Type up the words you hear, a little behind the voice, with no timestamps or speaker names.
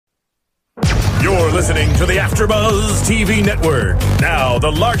You're listening to the AfterBuzz TV Network, now the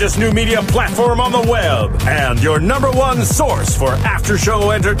largest new media platform on the web, and your number one source for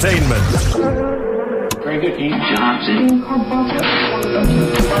after-show entertainment. Very good, Ian Johnson.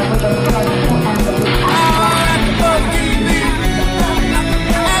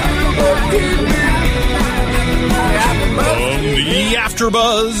 From the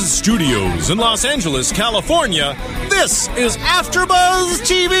AfterBuzz Studios in Los Angeles, California, this is AfterBuzz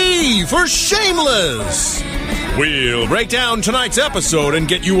TV for Shameless. We'll break down tonight's episode and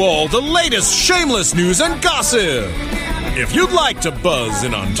get you all the latest Shameless news and gossip. If you'd like to buzz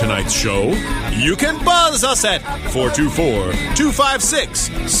in on tonight's show, you can buzz us at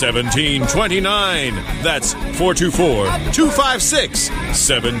 424-256-1729. That's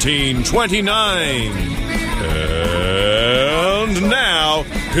 424-256-1729. And now,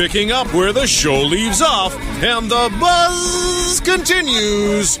 picking up where the show leaves off, and the buzz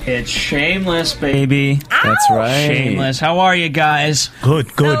continues. It's Shameless, baby. That's right. Shameless. How are you guys?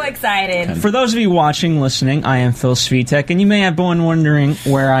 Good. So excited. For those of you watching, listening, I am Phil Svitek, and you may have been wondering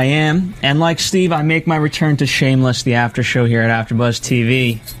where I am. And like Steve, I make my return to Shameless, the after show here at AfterBuzz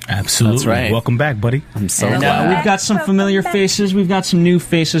TV. Absolutely. That's right. Welcome back, buddy. I'm so And glad. we've got some familiar faces. We've got some new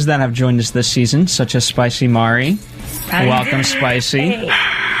faces that have joined us this season, such as Spicy Mari. Welcome, Spicy.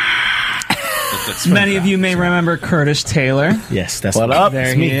 Many of you may remember Curtis Taylor Yes, that's What me. up? There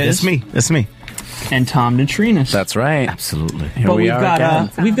That's he me. is. That's me. and Tom Detrinas. That's right. Absolutely. Here But we we've are got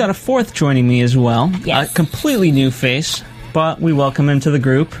again. we've got a fourth joining me as well. Yes. A completely new face, but we welcome him to the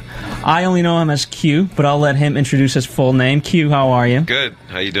group. I only know him as Q, but I'll let him introduce his full name. Q, how are you? Good.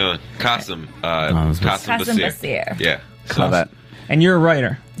 How you doing? Qasim. Qasim Qasim Basir. Yeah. Love that. And you're a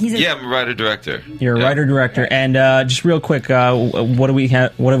writer. He's a, Yeah, I'm a writer-director. You're a Yeah. writer-director. And just real quick, what do we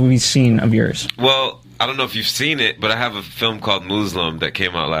have? What have we seen of yours? Well, I don't know if you've seen it, but I have a film called Muslim that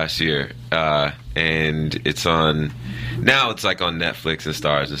came out last year, and it's on. Now it's like on Netflix and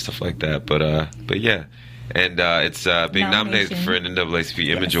Stars and stuff like that. But yeah, and it's being nominated Nomination. for an NAACP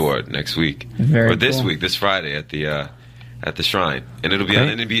Image Award next week Very or this cool. week, this Friday at the Shrine, and it'll be on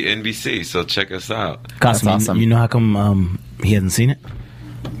NBC. So check us out. Qasim, awesome. You know how come he hasn't seen it?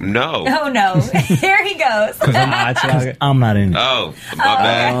 No. oh no, here he goes. I'm not in it. Oh, my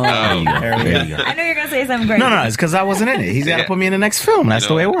bad. Oh. There you go. I know you're gonna say something great. No, it's because I wasn't in it. He's got to Yeah. put me in the next film. That's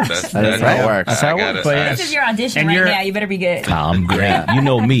the way it works. That's how it works. That's how it works. But This is your audition And right you're- now. You better be good. I'm great. You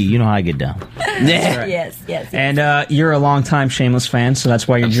know me. You know how I get down. Yeah. Yes. And you're a longtime Shameless fan, so that's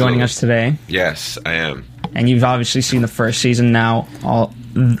why you're joining Absolutely. us today. Yes, I am. And you've obviously seen the first season now, all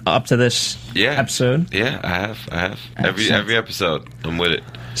up to this Yeah. episode. Yeah, I have. Excellent. Every episode, I'm with it.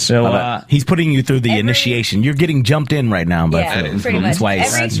 So He's putting you through the Every- initiation. You're getting jumped in right now. By Yeah, Phil. pretty much. That's why he's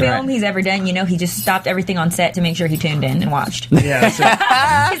Every That's film right. he's ever done, he just stopped everything on set to make sure he tuned in and watched. yeah, so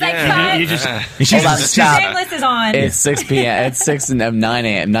He's like, cut. you just And she's Hold on, just- stop. Shameless is on. It's 6 p.m. It's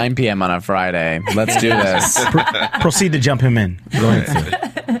 9 p.m. on a Friday. Let's do this. proceed to jump him in. Go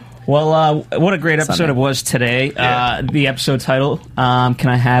ahead. well, what a great episode Sunday. it was today. Yeah. The episode title, "Can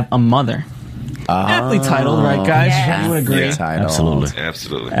I Have a Mother?" Aptly titled, right, guys? Yes. You would agree. Yeah. Title. Absolutely.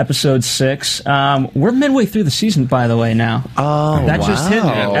 Absolutely. Episode 6. We're midway through the season, by the way. Now Oh, that just hit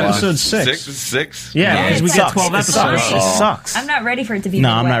wow. episode 6. Six is 6? Yeah, Yeah, because we it got sucks. 12 It episodes. sucks. It sucks. I'm not ready for it to be.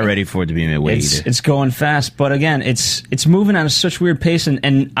 No, I'm midway. not ready for it to be midway either. It's going fast, but again, it's moving at a such weird pace,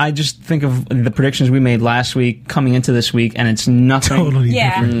 and I just think of the predictions we made last week coming into this week, and it's nothing. Totally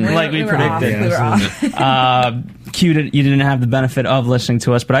Yeah, different. Like we were off. predicted. We were off. Q, you didn't have the benefit of listening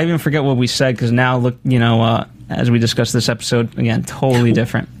to us, but I even forget what we said because now look, as we discussed this episode again, totally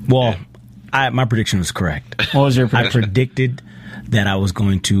different. Well, my prediction was correct. What was your I prediction? predicted that I was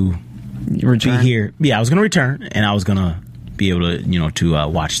going to be Return? here. Yeah, I was going to return, and I was going to be able to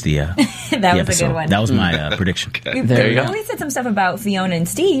watch the That the was episode. a good one. That was my prediction. There you go. We said some stuff about Fiona and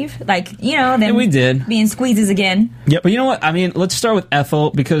Steve, them we did. being squeezes again. But you know what? I mean, let's start with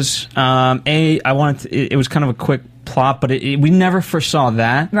Ethel because I wanted it was kind of a quick plot, but we never foresaw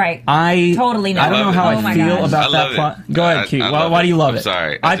that. Right. I Totally not. I don't know how Oh I my feel gosh. about I that love plot. it. Go ahead, Q. I Why, love do you love I'm it?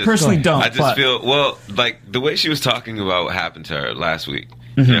 sorry. I personally don't. I just but- feel, like, the way she was talking about what happened to her last week,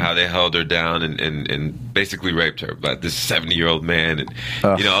 Mm-hmm. how they held her down and basically raped her by this 70-year-old man, and,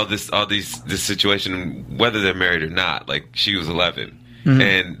 this situation, whether they're married or not, like, she was 11. Mm-hmm.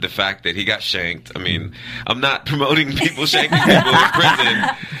 And the fact that he got shanked, I mean, I'm not promoting people shanking people in prison,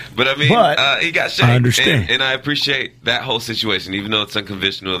 but I mean, But he got shanked. I understand. And I appreciate that whole situation, even though it's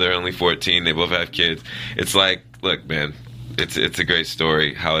unconventional, they're only 14, they both have kids. It's like, look, man, it's a great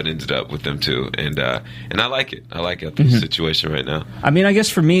story how it ended up with them two, and I like it. I like Ethel's situation right now. I mean, I guess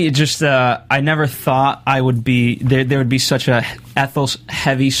for me, it just I never thought I would be there. There would be such a Ethel's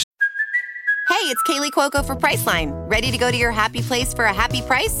heavy. Hey, it's Kaylee Cuoco for Priceline. Ready to go to your happy place for a happy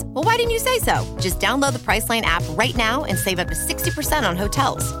price? Well, why didn't you say so? Just download the Priceline app right now and save up to 60% on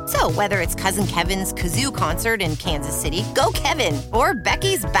hotels. So whether it's Cousin Kevin's Kazoo Concert in Kansas City, go Kevin, or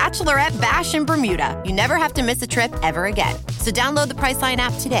Becky's Bachelorette Bash in Bermuda, you never have to miss a trip ever again. So download the Priceline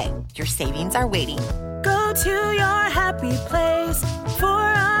app today. Your savings are waiting. Go to your happy place for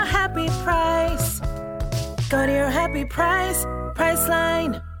a happy price. Go to your happy price,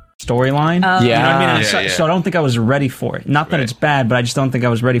 Priceline. Storyline. Yeah. You know what I mean? Yeah, So I don't think I was ready for it. Not that it's bad, but I just don't think I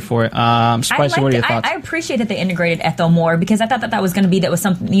was ready for it. Spicy, what are your thoughts? I appreciate that they integrated Ethel more because I thought that was going to be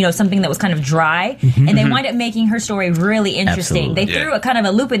something that was kind of dry, and they wind up making her story really interesting. Absolutely. They threw a kind of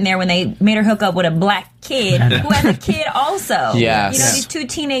a loop in there when they made her hook up with a black kid who has a kid also. Yes. These two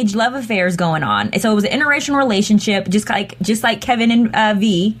teenage love affairs going on. And so it was an interracial relationship, just like Kevin and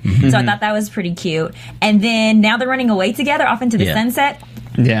V. So I thought that was pretty cute. And then now they're running away together off into the sunset.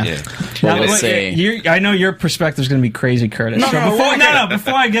 Yeah. Well, we'll see. I know your perspective is going to be crazy, Curtis.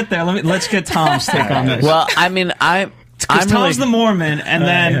 Before I get there, let's get Tom's take on this. Well, I mean, I'm Tom's really, the Mormon, and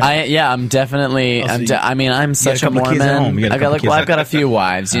then I'm definitely. I'm such a Mormon. I've got a few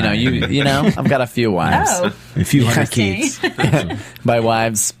wives. You know, I've got a few wives. Oh. A few hundred kids. By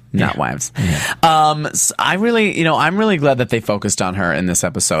wives, not wives. So I'm really glad that they focused on her in this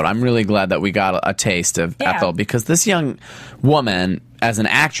episode. I'm really glad that we got a taste of Ethel, because this young woman, as an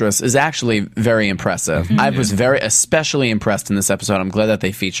actress, is actually very impressive. I was especially impressed in this episode. I'm glad that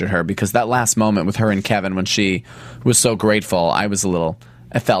they featured her, because that last moment with her and Kevin when she was so grateful, I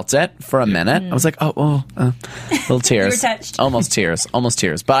felt it for a minute. I was like, little tears. You were touched. Almost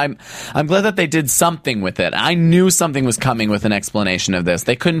tears. But I'm glad that they did something with it. I knew something was coming with an explanation of this.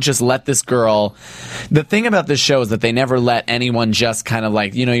 They couldn't just let this girl. The thing about this show is that they never let anyone just kind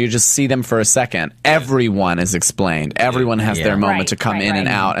of you just see them for a second. Everyone is explained. Everyone has their moment to come in and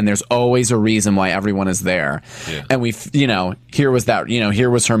out, and there's always a reason why everyone is there. Yeah. And here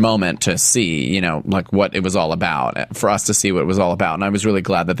was her moment to see, what it was all about, for us to see what it was all about. And I was really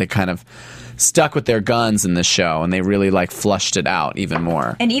glad that they kind of stuck with their guns in this show, and they really flushed it out even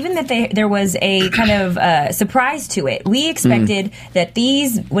more. And even that there was a kind of surprise to it. We expected that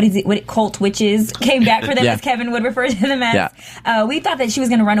these cult witches came back for them, as Kevin would refer to them as. Yeah. We thought that she was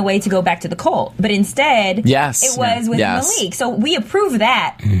going to run away to go back to the cult, but instead, it was with Malik. So we approved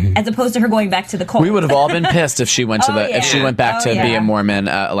that as opposed to her going back to the cult. We would have all been pissed if she went if she went back to be a Mormon,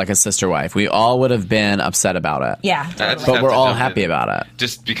 like a sister wife. We all would have been upset about it. Yeah, totally. But we're all happy about it.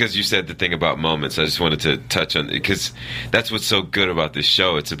 Just because you said the thing about moments, I just wanted to touch on it, because that's what's so good about this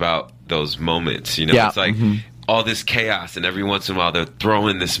show. It's about those moments, It's like all this chaos, and every once in a while they're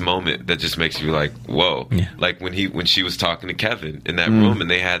throwing this moment that just makes you like, whoa. Like when she was talking to Kevin in that room, and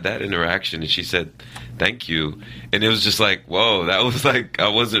they had that interaction, and she said thank you, and it was just like, whoa, that was I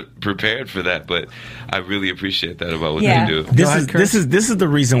wasn't prepared for that, but I really appreciate that about what they do. This is the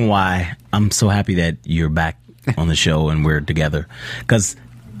reason why I'm so happy that you're back on the show and we're together, because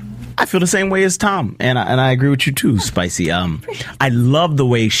I feel the same way as Tom, and I agree with you too, Spicy. I love the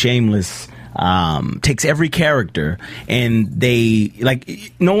way Shameless takes every character, and they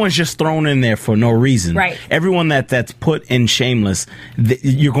no one's just thrown in there for no reason. Right. Everyone that's put in Shameless,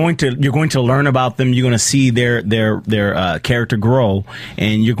 you're going to learn about them. You're going to see their character grow,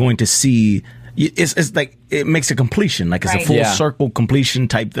 and you're going to see. It's like it makes a completion, it's a full circle completion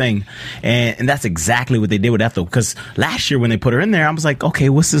type thing, and that's exactly what they did with Ethel. Because last year when they put her in there, I was like, okay,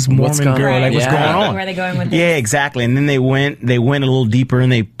 what's this Mormon girl? What's going on? Where are they going with this? Yeah, exactly. And then they went a little deeper,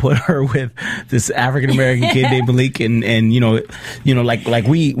 and they put her with this African American kid named Malik, and like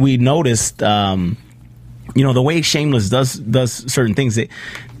we noticed, the way Shameless does certain things.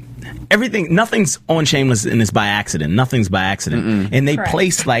 Nothing's on Shameless, and it's by accident. Nothing's by accident. And they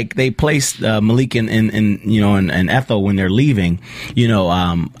placed Malik and Ethel when they're leaving.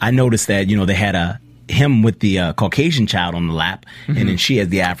 I noticed that they had him with the Caucasian child on the lap, and then she had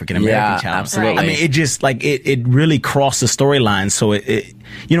the African American child. Absolutely. I mean, it just it really crossed the storyline. So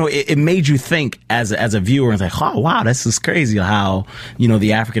it made you think as a viewer, and like, oh wow, this is crazy how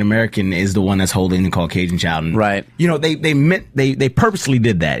the African American is the one that's holding the Caucasian child. And, right. They purposely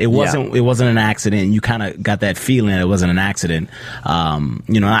did that. It wasn't an accident. You kind of got that feeling that it wasn't an accident.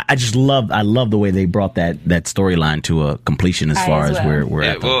 I just love the way they brought that storyline to a completion as far as we're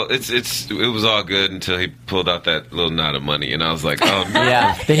at. Well, it was all good until he pulled out that little knot of money, and I was like, oh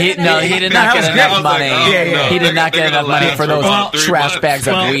no. He did not get enough money. He did not get enough money for those trash bag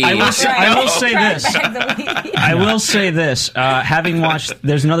bags of weed. I will say this. I will say this. Having watched,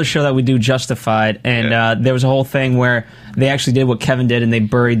 there's another show that we do, Justified, and there was a whole thing where they actually did what Kevin did and they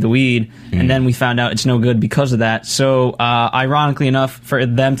buried the weed, and then we found out it's no good because of that. So, ironically enough, for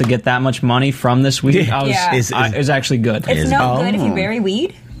them to get that much money from this weed, it was actually good. It's no good if you bury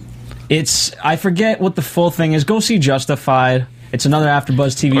weed? I forget what the full thing is. Go see Justified. It's another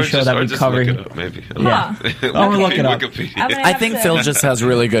AfterBuzz TV show that we cover. Look it up, maybe. Yeah. Or look it up. I think Phil just has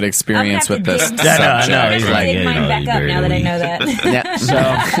really good experience with this subject. He's dig mine back up now that I know that. Yeah. So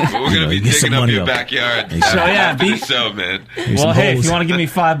we're gonna be digging up your backyard. So yeah, the show, man. Well, hey, if you want to give me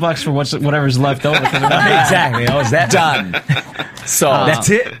 $5 for whatever's left over, exactly. Oh, is that done? So that's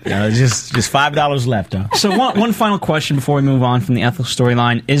it. Just $5 left. Huh? So one final question before we move on from the Ethel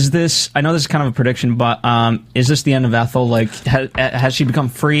storyline: is this? I know this is kind of a prediction, but is this the end of Ethel? Like, has she become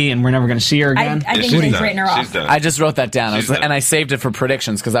free and we're never going to see her again? I think they've written her off. I just wrote that down, and I saved it for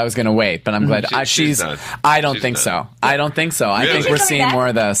predictions because I was going to wait. But I'm glad she's done. I don't think so. I don't think so. I think we're seeing more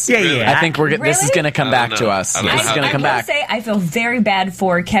of this. Yeah. I think this is going to come back to us. This is going to come back. I feel very bad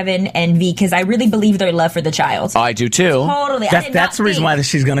for Kevin and V because I really believe their love for the child. Oh, I do too. Totally. That's the reason why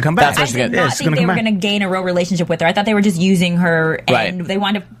she's going to come back. I did not think they were going to gain a real relationship with her. I thought they were just using her, and they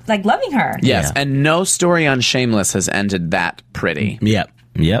wound up loving her. Yes, and no story on Shameless has ended that pretty.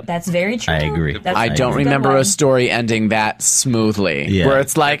 Yep. That's very true. I agree. I don't remember a story ending that smoothly, where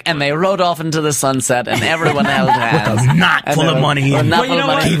it's like, and they rode off into the sunset, and everyone else has not full of money, and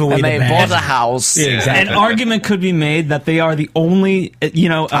they bought a house. Yeah, exactly. An argument could be made that they are the only, as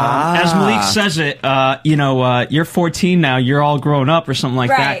Malik says it, you're 14 now, you're all grown up or something like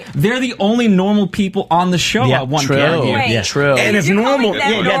that. They're the only normal people on the show at one point. True. And it's normal.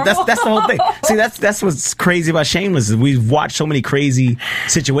 That's the whole thing. See, that's what's crazy about Shameless is we've watched so many crazy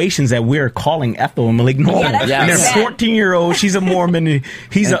situations that we're calling Ethel and Malik normal. And they're 14-year-old. She's a Mormon.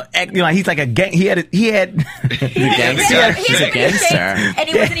 He's he's like a gang. He had he's a gangster, and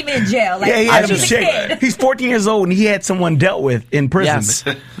he wasn't even in jail. He's 14 years old and he had someone dealt with in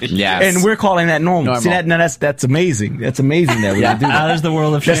prison. Yes. And we're calling that normal. See that's amazing. That's amazing that we do that. That is the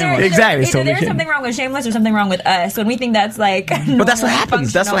world of Shameless. Exactly. Either there's something wrong with Shameless or something wrong with us when we think that's like. But that's what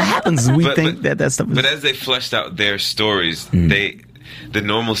happens. That's what happens. We think that stuff. But as they fleshed out their stories, the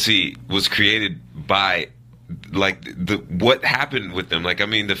normalcy was created by what happened with them.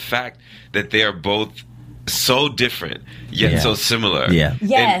 The fact that they are both so different yet so similar. Yeah.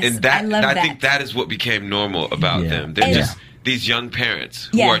 Yes, and I think that is what became normal about them. They're just these young parents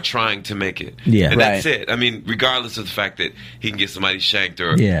who are trying to make it. Yeah. And that's it. Regardless of the fact that he can get somebody shanked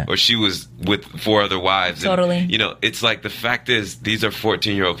or she was with 4 other wives. Totally. And, it's like the fact is these are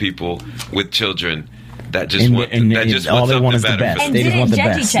 14-year-old people with children that just want all they want is the better. best. And they just want the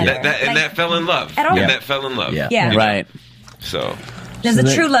best. That fell in love. That fell in love. Yeah. Right. So there's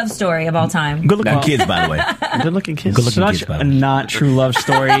a true love story of all time. Good looking kids, by the way. Good looking kids. Such a not true love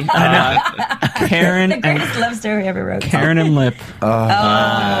story. Karen, the greatest love story ever wrote. Karen and Lip.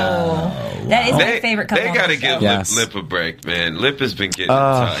 That is my favorite couple. They gotta give Lip a break, man. Lip has been getting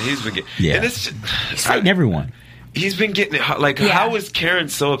he's been getting and it's just, he's fighting everyone. He's been getting it how is Karen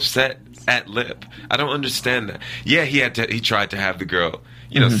so upset at Lip? I don't understand that. Yeah, he tried to have the girl,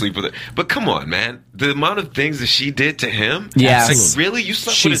 sleep with her. But come on, man. The amount of things that she did to him. Yes. Really? You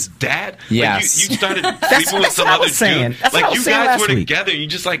slept with his dad? Yes. You started sleeping with some other dude. That's what I was you saying guys last were week. together and you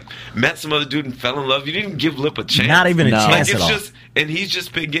just met some other dude and fell in love. You didn't give Lip a chance. Not even a chance at all. And he's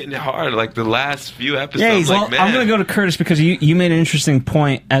just been getting it hard the last few episodes. I'm going to go to Curtis because you made an interesting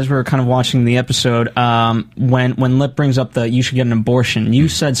point as we were kind of watching the episode. When Lip brings up you should get an abortion, you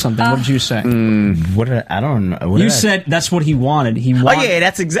said something. What did you say? I don't know. You said that's what he wanted.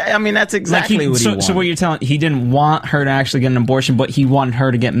 That's exactly. That's exactly what he wanted. So what you're telling, he didn't want her to actually get an abortion, but he wanted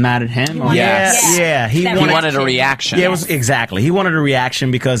her to get mad at him. He wanted a reaction. Yeah, it was exactly. He wanted a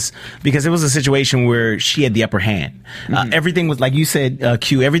reaction because it was a situation where she had the upper hand. Everything was like you said,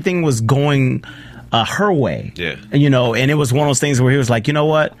 Q. Everything was going her way. Yeah. And it was one of those things where he was like, you know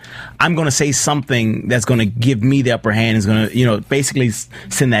what? I'm going to say something that's going to give me the upper hand. Is going to, basically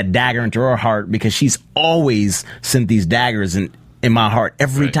send that dagger into her heart because she's always sent these daggers in my heart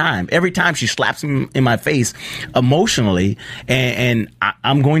every time. Every time she slaps him in my face emotionally, and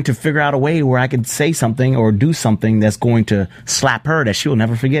I'm going to figure out a way where I could say something or do something that's going to slap her that she'll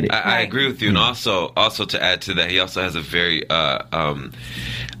never forget it. I agree with you, and also to add to that, he also has a very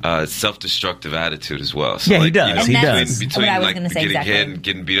self-destructive attitude as well. So he does. He does. Between getting hit and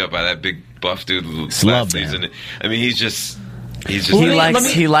getting beat up by that big buff dude last season. He's just. He's just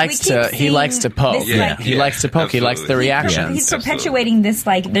He likes to poke. This, like- He likes to poke. He likes the reactions. He's perpetuating this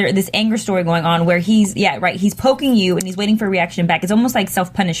this anger story going on where he's poking you and he's waiting for a reaction back. It's almost like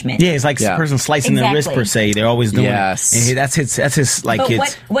self-punishment. Yeah, it's like a person slicing their wrist per se. They're always doing Yes. it. And that's his like.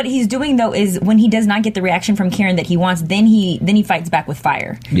 But what he's doing though is when he does not get the reaction from Karen that he wants, then he fights back with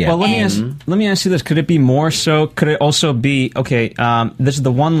fire. Yeah. Well, let me ask you this: could it be more so? Could it also be okay? This is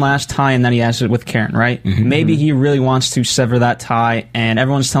the one last tie-in that he has with Karen, right? Mm-hmm. Maybe he really wants to sever that tie, and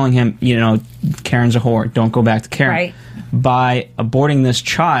everyone's telling him, Karen's a whore. Don't go back to Karen. Right. By aborting this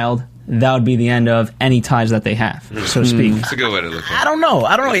child, that would be the end of any ties that they have, so to speak. It's a good way to look at it. I don't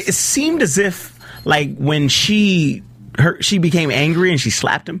know. It seemed as if like when she became angry and she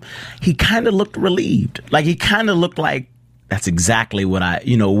slapped him, he kind of looked relieved. Like he kind of looked like that's exactly what it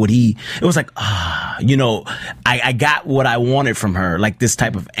was like, I got what I wanted from her, like this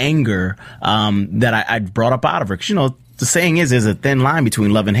type of anger that I brought up out of her. 'Cause, the saying is there's a thin line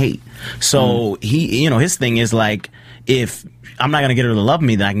between love and hate. So he, his thing is like, if I'm not going to get her to love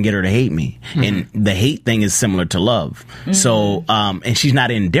me, then I can get her to hate me. And the hate thing is similar to love. So, and she's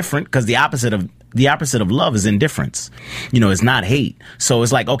not indifferent because the opposite of love is indifference. It's not hate. So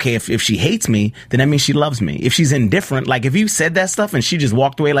it's like, okay, if she hates me, then that means she loves me. If she's indifferent, like if you said that stuff and she just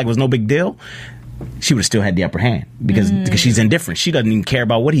walked away like it was no big deal, she would have still had the upper hand because she's indifferent. She doesn't even care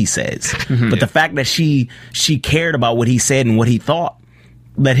about what he says. But the fact that she cared about what he said and what he thought,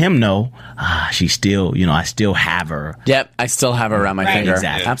 let him know, she's still, I still have her. Yep, I still have her around my finger.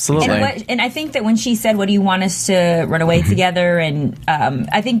 Exactly. Absolutely. And I think that when she said, "What do you want us to run away together?" and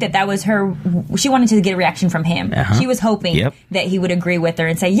I think that was her. She wanted to get a reaction from him. She was hoping that he would agree with her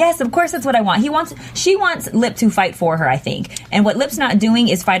and say, "Yes, of course, that's what I want." She wants Lip to fight for her. I think, and what Lip's not doing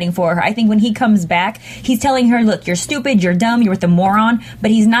is fighting for her. I think when he comes back, he's telling her, "Look, you're stupid, you're dumb, you're with a moron," but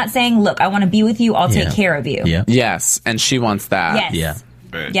he's not saying, "Look, I want to be with you. I'll take care of you." Yeah. Yes, and she wants that. Yes. Yeah.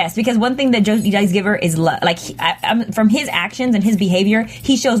 Right. Yes, because one thing that you guys give her is love. Like from his actions and his behavior,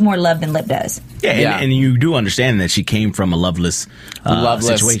 he shows more love than Lip does. Yeah, and you do understand that she came from a loveless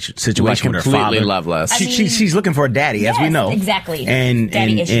situation like with her completely father. loveless. She's looking for a daddy, as we Yes, know. exactly. And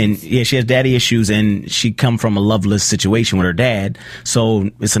Daddy issues. yeah, she has daddy issues, and she come from a loveless situation with her dad. So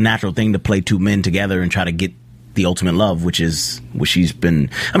it's a natural thing to play two men together and try to get the ultimate love, which is what she's been.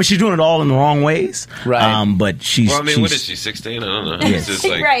 I mean, she's doing it all in the wrong ways, right? But she's. Well, I mean, what is she? 16? I don't know. Yeah. It's just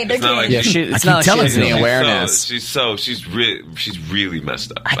like Right, it's not like okay. It's not like she has any awareness. She's really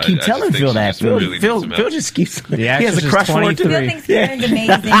messed up. I keep telling Phil that. Phil just keeps. He has a crush for her too. Phil thinks Karen's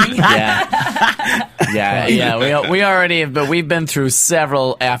amazing. Yeah. We already have, but we've been through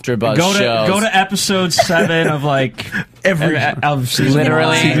several AfterBuzz shows. Go to episode 7 of like every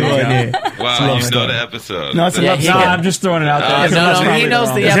literally. Wow, you know the episode. No, it's a love story. I'm just throwing it out there. No, he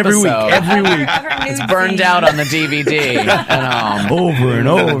knows the episode. Every week. It's burned out on the DVD at home. Over and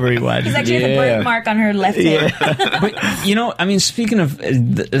over he watches. He's actually has a birthmark on her left hand. But I mean, speaking of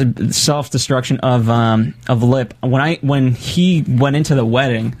self-destruction of Lip, when he went into the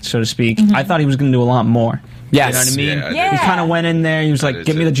wedding, so to speak, I thought he was going to do a lot more. Yes. You know what I mean? Yeah. He kind of went in there. He was like,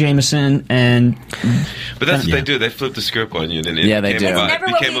 "Give me the Jameson," and but that's what they do. They flip the script on you. And it they do. It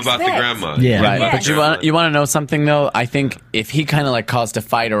became about the grandma. Yeah. Right. Yeah. But you want to know something though? I think if he kind of like caused a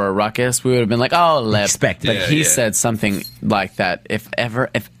fight or a ruckus, we would have been like, "Oh, Lip." Expect it. But Yeah, he yeah. said something like that. If ever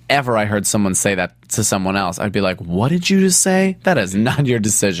I heard someone say that to someone else, I'd be like, "What did you just say? That is not your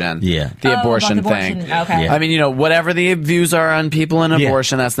decision." Yeah. The Oh, abortion about the thing. abortion. Okay. Yeah. I mean, whatever the views are on people in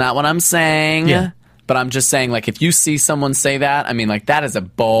abortion, that's not what I'm saying. Yeah. But I'm just saying, like, if you see someone say that, I mean, like, that is a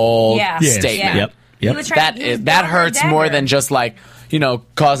bold statement. Yeah. Yep. He was trying to- he was That throwing her hurts more dagger. than just like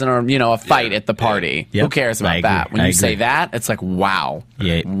causing a fight at the party. Yep. Who cares I about agree. that? When I you say agree. that, it's like wow,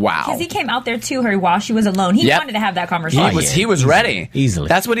 Yeah. wow. Because he came out there to her while she was alone. He wanted to have that conversation. He was ready. Easily.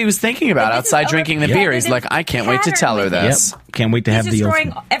 That's what he was thinking about But this outside is drinking the a beer. He's repetitive like, I can't wait to tell her pattern with this. Can't wait to have He's the destroying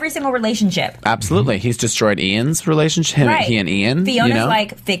ultimate. every single relationship. Absolutely. He's destroyed Ian's relationship. Right. He and Ian. Fiona's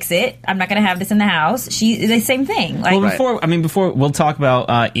like, fix it. I'm not going to have this in the house. She the same thing. Like, well, before we'll talk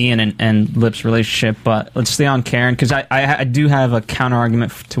about Ian and Lip's relationship, but let's stay on Karen because I do have a counter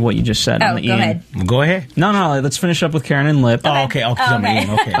argument to what you just said. on the go Ian. ahead. Go ahead. No, let's finish up with Karen and Lip. Oh, okay. Okay.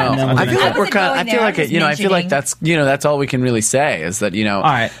 Okay. And then we'll I feel go- like we're wasn't kind. I going feel there, like I was I feel like mentioning. that's all we can really say is that All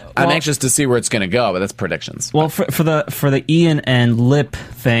right. I'm Well- anxious to see where it's going to go, but that's predictions. Well, for the Ian and Lip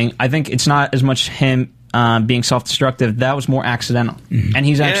thing, I think it's not as much him being self-destructive. That was more accidental, and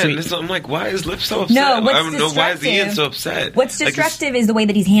he's actually. Yeah, I'm like, why is Lip so upset? No, what's I don't know why is destructive- Ian so upset. What's Like, destructive is the way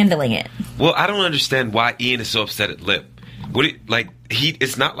that he's handling it. well, I don't understand why Ian is so upset at Lip.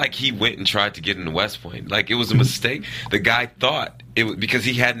 It's not like he went and tried to get into West Point. Like, it was a mistake. The guy thought because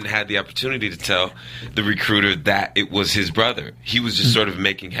he hadn't had the opportunity to tell the recruiter that it was his brother. He was just sort of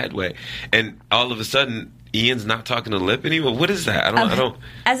making headway, and all of a sudden, Ian's not talking to Lip anymore. What is that? I don't.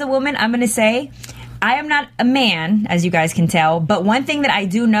 As a woman, I'm going to say, I am not a man, as you guys can tell, but one thing that I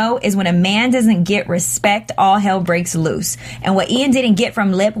do know is when a man doesn't get respect, all hell breaks loose. And what Ian didn't get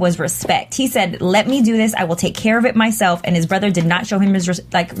from Lip was respect. He said, let me do this. I will take care of it myself. And his brother did not show him his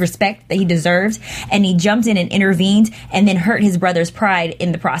respect that he deserved. And he jumped in and intervened and then hurt his brother's pride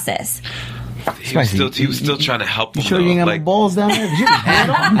in the process. He was still trying to help him. You sure you ain't got no balls down there? She was dead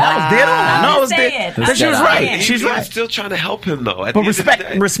on. No, it was dead. She was right. She's right. He was still trying to help him, though. But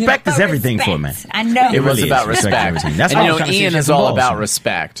respect is everything for a man. I know. It was about respect. That's and Ian is all about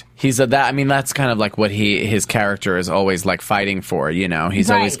respect. He's that's kind of like what his character is always like fighting for, He's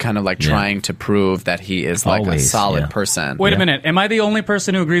always kind of like trying to prove that he is like a solid person. Wait a minute. Am I the only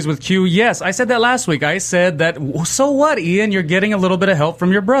person who agrees with Q? Yes, I said that last week. I said that, so what, Ian? You're getting a little bit of help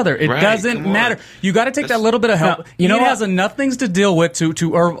from your brother. It doesn't matter. You got to take that little bit of help. Ian has enough things to deal with to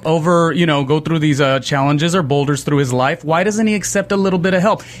go through these challenges or boulders through his life. Why doesn't he accept a little bit of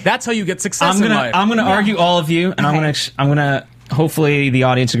help? That's how you get success in life. I'm going to argue all of you, and I'm going to hopefully the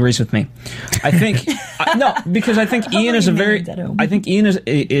audience agrees with me. I think because I think Ian is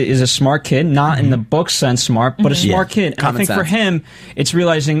is a smart kid, not in the book sense smart, but a smart kid. And I think for him, it's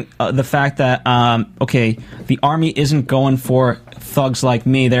realizing the fact that the army isn't going for thugs like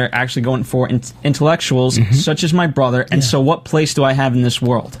me; they're actually going for intellectuals such as my brother. And so, what place do I have in this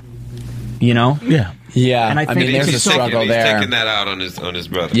world? Yeah, and I think there's a struggle there. He's taking that out on his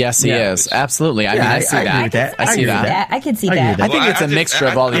brother. Yes, he is. Absolutely. I see that. I see that. I can see that. I think it's a mixture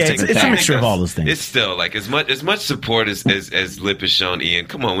of all these things. It's a mixture of all those things. It's still like as much support as Lip has shown Ian.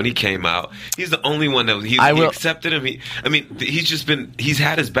 Come on, when he came out, he's the only one that he accepted him. He's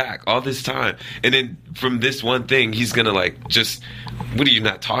had his back all this time, and then from this one thing, he's gonna what are you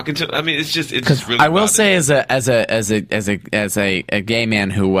not talking to? I mean, it's just really. I will say, as a gay man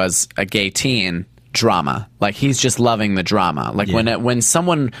who was a gay teen, drama. Like, he's just loving the drama. Like, when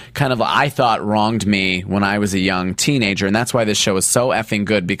someone kind of, I thought, wronged me when I was a young teenager, and that's why this show is so effing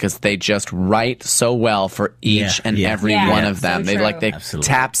good, because they just write so well for each and every one of them. So they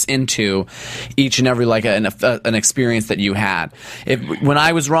taps into each and every, an experience that you had. When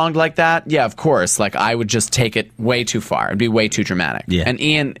I was wronged like that, of course, I would just take it way too far. It'd be way too dramatic. Yeah. And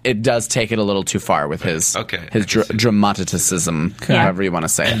Ian, it does take it a little too far with his dramaticism, however you want to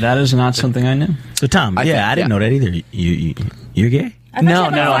say it. And that is not something I knew. So, Tom, I didn't know that either. You're gay? No.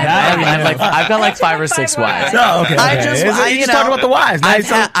 I've got 5 or 6 wives. Oh, okay. You just talked about the wives.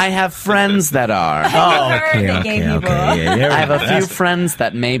 I have friends that are. Oh, okay. I have a few friends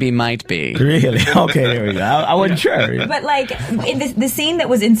that maybe might be. Really? Okay, there we go. I wasn't sure. But in the scene that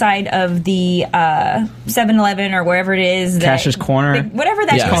was inside of the 7-Eleven or wherever it is, Cash's Corner, whatever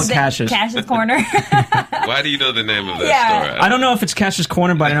that's called Cash's Corner. Why do you know the name of that store? I don't know if it's Cash's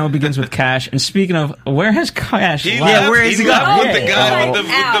Corner, but I know it begins with Cash. And speaking of, where has Cash? Where is he going? With the guy with the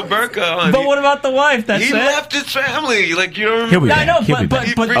burqa on. But what about the wife? He left his family. You don't remember? He'll be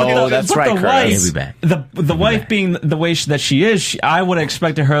back. That's right, Chris. He'll be back. The wife being the way that she is, I would have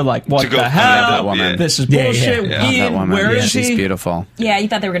expected her what the hell? This is bullshit. Ian, where is he? She's beautiful. Yeah, you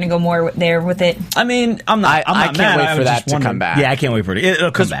thought they were going to go more there with it. I mean, I can't wait for that to come back. Yeah, I can't wait for it. It'll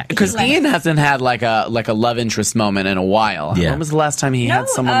come back. Because Ian hasn't had a love interest moment in a while. Yeah. When was the last time he had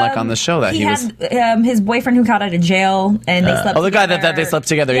someone on the show that he was? Had his boyfriend who got out of jail and they slept. Oh, the guy that they slept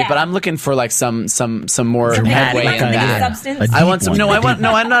together. Yeah. But I'm looking for some more headway in that. Substance. I want some.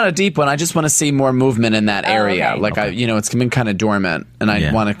 I'm not a deep one. I just want to see more movement in that area. Okay. It's been kind of dormant, and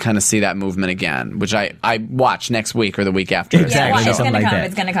I want to kind of see that movement again, which I watch next week or the week after. Exactly. It's going to come.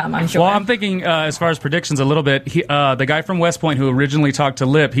 It's going to come. I'm sure. Well, I'm thinking as far as predictions a little bit. The guy from West Point who originally talked to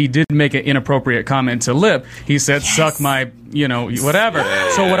Lip, he did make an inappropriate comment to Lip. He said, "Suck my." Whatever.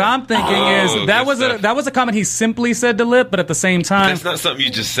 So what I'm thinking is that was a comment he simply said to Lip, but at the same time, that's not something you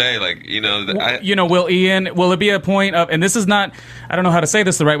just say. Will it be a point of? And this is not. I don't know how to say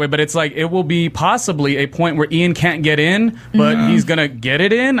this the right way, but it's it will be possibly a point where Ian can't get in, but he's gonna get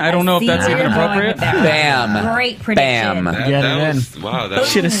it in. I don't know if that's even appropriate. Bam. Great prediction. Wow, that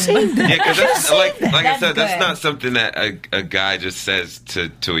should have seen that. Yeah, because that's like I said, that's not something that a guy just says to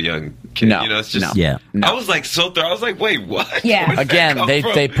a young kid. No, You know, it's just. Yeah. No. I was like so through. I was like, wait, what? Yeah. Where'd that Again, come they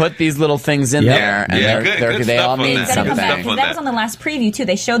from? put these little things in Yep. there, and Yeah, they're, good they all stuff on mean that. Gotta come Good back, stuff because on that that. was on the last preview too.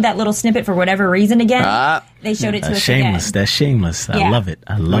 They showed that little snippet for whatever reason again. They showed it to That's us shameless. again. That's shameless. I Yeah. love it.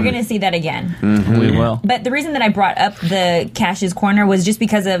 I love We're it. gonna see that again. We will. But the reason that I brought up the Cash's Corner was just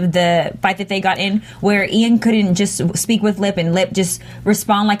because of the fight that they got in, where Ian couldn't just speak with Lip and Lip just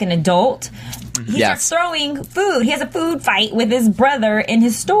respond like an adult. He Yes. starts throwing food. He has a food fight with his brother in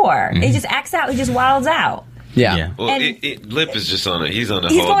his store. He just acts out. He just wilds out. Yeah. Yeah. Well, And- Lip is just on a he's on a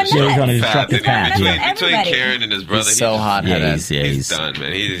He's whole going nuts. Yeah, he's on a destructive path. Between, Yeah. between Everybody. Karen and his brother, He's so hot-headed. He's done,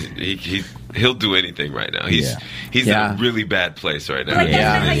 man. He'll do anything right now. He's in a really bad place right now. Like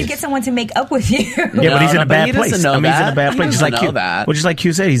that's not how you get someone to make up with you. Yeah, but he's in a bad he doesn't place. know I mean, he's in that. a bad He place. Just doesn't like know Q, that. well, just like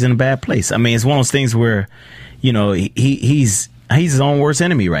Q said, he's in a bad place. I mean, it's one of those things where, you know, he's his own worst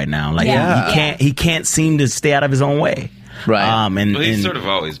enemy right now. Like he can't seem to stay out of his own way. Right. And Well, he's and- sort of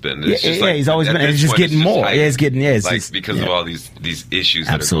always been. Yeah, It's just yeah, like, he's always at been. And this it's just point, getting more. heightened, Yeah, it's getting. Yeah, it's like just, because yeah. of all these issues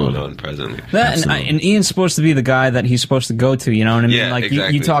that Absolutely. are going on presently. And Ian's supposed to be the guy that he's supposed to go to. You know what I mean? Yeah, like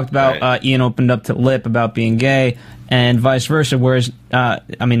exactly. you talked about Right. Ian opened up to Lip about being gay, and vice versa. Whereas, I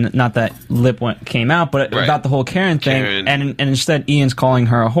mean, not that Lip came out, but Right. about the whole Karen thing, Karen. and instead Ian's calling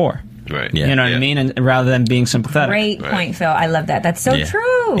her a whore. Right. You know what I mean? And rather than being sympathetic. Great point, Phil. I love that. That's so Yeah.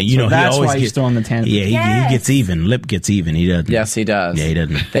 true. And, you know, that's he always why he's gets, throwing the tangent. Yeah, Yes. he gets even. Lip gets even. He doesn't. Yes, he does. Yeah, he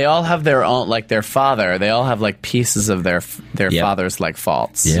doesn't. They all have their own, like their father. They all have like pieces of their Yep. father's like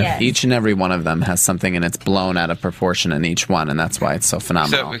faults. Yeah. Yes. Each and every one of them has something, and it's blown out of proportion in each one, and that's why it's so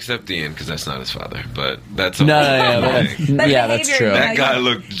phenomenal. Except Ian, because that's not his father. But that's No, okay. But yeah, that's behavior, true. you know, That guy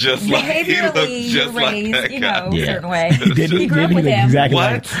looked just like behaviorally just like raised, that you guy. know, Yeah. a certain way. Did He grew up with look him. exactly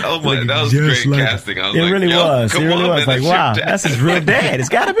What? like- Oh my, like that was just great like- casting. I was it like, really yo, was. It come really on, was. man, Like, that's your wow, dad. that's his real dad. It's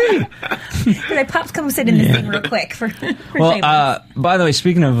got to be. He's like, Pops, come sit in this thing real quick. For Well, Shameless. by the way,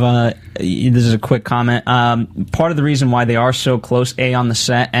 speaking of, this is a quick comment. Part of the reason why they are so close, on the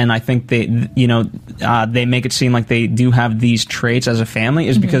set, and I think they make it seem like they do have these traits as a family,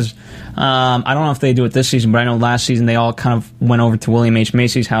 is because I don't know if they do it this season, but I know last season they all kind of went over to William H.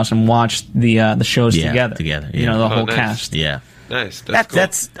 Macy's house and watched the shows together. together, You yeah. know, the whole nice. cast. Yeah. Nice. That's cool.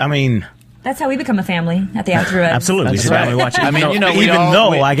 That's. I mean, That's how we become a family at the After Buzz. absolutely. That's Sit down and right. watch it. I mean,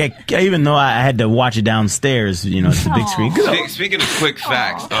 even though I had to watch it downstairs, you know, at the big screen. Speaking of quick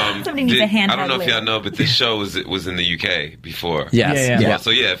facts, Somebody needs a hand I don't know if held y'all lid. know, but this show was in the UK before. Yes. Yeah.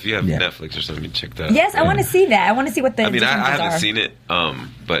 So yeah, if you have Yeah. Netflix or something, check that out. Yes, I want to see that. I want to see what the I mean, I differences haven't are. seen it,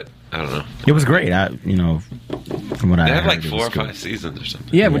 but I don't know. It was great. From what I They heard, have like it 4 was or good. 5 seasons or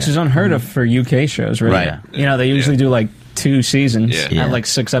something. Yeah, which is unheard of for UK shows, really. Right. You know, they usually do like 2 seasons Yeah. at like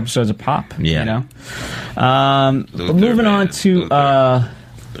 6 episodes a pop. Yeah. You know? But Luther, moving on man. to, Luther.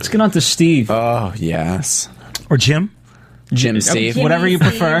 let's get on to Steve. Oh yes. Or Jim. Jim Steve. Jimmy Whatever you Steve.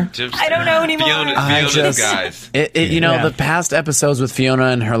 prefer. I don't know anymore. Fiona's just- guys. You know, Yeah. the past episodes with Fiona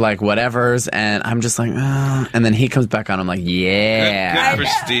and her like whatevers, and I'm just like, and then he comes back on. I'm like, yeah. Good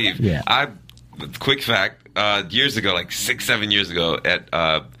for Steve. Yeah. Quick fact: years ago, like 6-7 years ago, at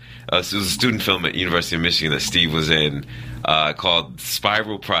it was a student film at University of Michigan that Steve was in, called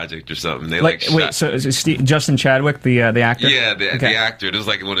Spiral Project or something. They Like, shot- wait, so is it Justin Chadwick, the actor? Yeah, the Okay. actor. It was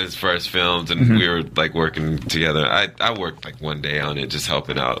like one of his first films, and we were like working together. I worked like one day on it, just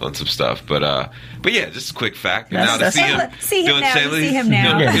helping out on some stuff. But yeah, just a quick fact. And now to see him, See him doing now, Shameless, see him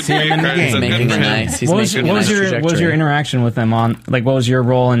now. Yeah, good see him in the reoccurrence, game. so good Making for it him. nice. He's What was, making what a was nice your trajectory. interaction with them on? Like, what was your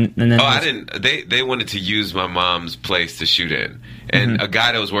role? And then Oh, I didn't. They wanted to use my mom's place to shoot in, and a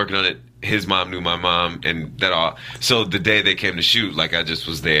guy that was working on it, his mom knew my mom, and that all. So the day they came to shoot, like I just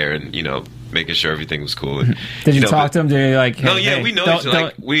was there, and making sure everything was cool. And, Did you know, talk but- to him? Did you like? Hey, No, yeah, hey, we know don't- each other.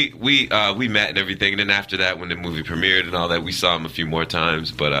 Like don't- we met and everything, and then after that, when the movie premiered and all that, we saw him a few more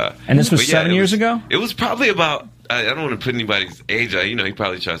times. But And this was but yeah, 7 it years ago? It was probably about. I don't want to put anybody's age out. He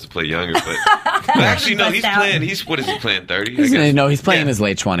probably tries to play younger, but actually, no, he's Bust out. playing. What is he playing? 30? I guess. He's playing in Yeah. his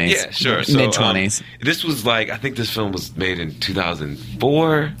late 20s. Yeah, sure. So, Mid 20s. this was like I think this film was made in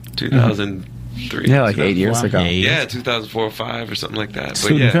 2004, 2003. Yeah, like 8 years ago. Yeah, 2004 or 5 or something like that. But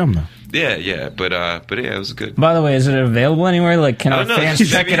Student yeah, film, though. yeah, but yeah, it was good. By the way, is it available anywhere? Like, can I our don't know. fans Maybe-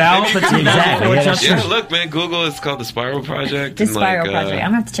 check it out? maybe- Between now Exactly, and yeah, Justin? Yeah, look, man, Google. It's called the Spiral Project. The and, Spiral like, Project.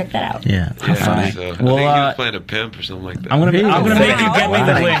 I'm gonna have to check that out. Yeah. Yeah, funny. so, I Well, think he was playing a pimp or something like that. I'm gonna make Wow. you get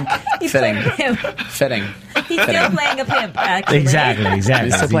me the link. He's Fitting. playing a pimp. Fitting. He's still playing a pimp. Actually. Exactly. He's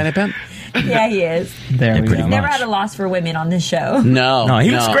still playing a pimp? Yeah, he is. There we pretty go. much. Never had a loss for women on this show. No. No,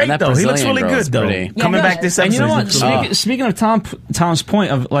 he looks great and that though. He looks Brazilian really girl's good though. pretty. Yeah, Coming he back does. this And you episode, know what? he looks- Speaking of Tom's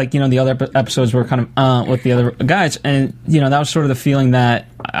point of like the other episodes were kind of with the other guys, and that was sort of the feeling that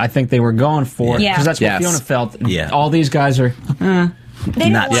I think they were going for Yeah. because that's what Yes. Fiona felt. Yeah. All these guys are. They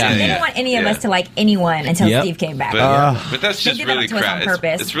didn't want any of us to like anyone until Steve came back. But that's just really crappy.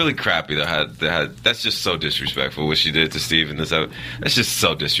 It's really crappy though. That's just so disrespectful what she did to Steve in this episode. That's just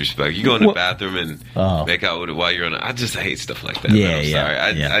so disrespectful. You go in the bathroom and make out with it while you're on. I just hate stuff like that. I'm sorry.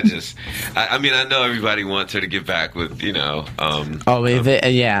 I mean, I know everybody wants her to get back with I know what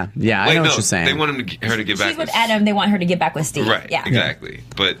you're saying. They want her to get back. She's with Adam. They want her to get back with Steve. Right. Yeah. Exactly.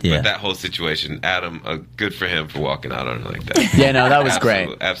 But that whole situation, Adam, good for him for walking out on her like that. Yeah. No, that was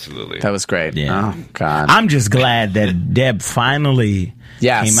great. Absolutely. That was great. Yeah. Oh God. I'm just glad that Deb finally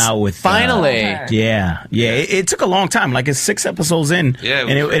came out with finally. It took a long time. Like it's 6 episodes in. Yeah.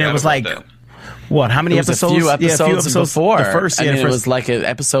 And it was like. That. What? How many episodes? A few episodes before. The first, it was like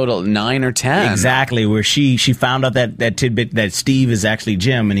episode 9 or 10. Exactly, where she found out that tidbit that Steve is actually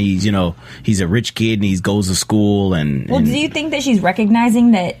Jim, and he's a rich kid and he goes to school and. Well, do you think that she's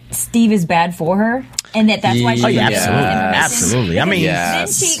recognizing that Steve is bad for her, and that's why she's absolutely. I mean,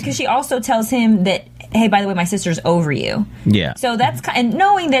 because she also tells him that, hey, by the way, my sister's over you. Yeah. So that's and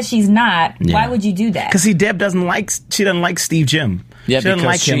knowing that she's not, why would you do that? Because Deb doesn't like Steve Jim. Yeah, she doesn't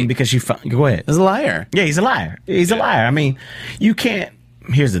like him because she. Go ahead. He's a liar. Yeah, he's a liar. He's a liar. I mean, you can't.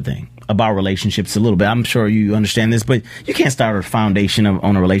 Here's the thing about relationships. A little bit. I'm sure you understand this, but you can't start a foundation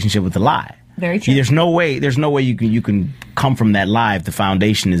on a relationship with a lie. Very true. There's no way you can come from that lie if the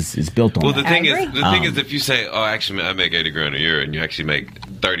foundation is built on. Well, that. the thing is, if you say, "Oh, actually, I make $80,000 a year," and you actually make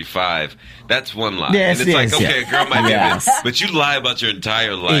 35, that's one lie. Yes, and it's a girl might make it, but you lie about your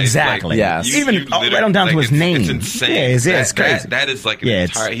entire life. Exactly. Like, Even right on down to his name. It's insane. It's crazy. That is like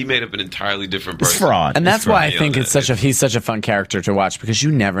he made up an entirely different person. It's fraud. And that's why I think he's such a fun character to watch, because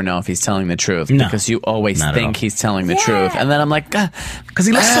you never know if he's telling the truth, because you always think he's telling the truth, and then I'm like, because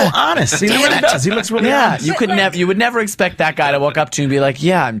he looks so honest. He really does. He looks really honest. You would never expect that guy to walk up to you and be like,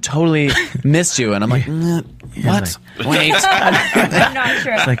 "Yeah, I'm totally missed you," and I'm like, "What? Wait." I'm not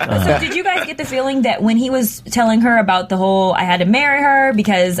sure. So did you guys get the feeling that when he was telling her about the whole I had to marry her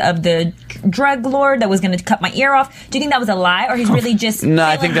because of the drug lord that was going to cut my ear off, do you think that was a lie, or he's really just No,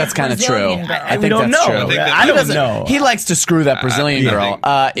 I think that's kind of true. I think that's true. I don't know. He likes to screw that Brazilian girl.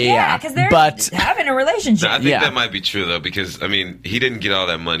 Because they're having a relationship. I think that might be true though, because I mean, he didn't get all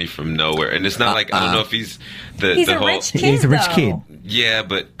that money from nowhere, and it's not like I don't know if he's a rich kid. He's a rich kid. Yeah,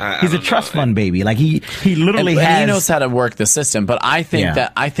 but he's a trust fund baby. Like he literally and has. He knows how to work the system. But I think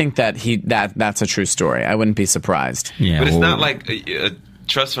that's a true story. I wouldn't be surprised. Yeah, but it's not like a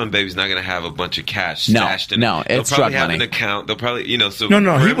trust fund baby's not going to have a bunch of cash stashed in it. No, it's they'll probably have money. an account. They'll probably so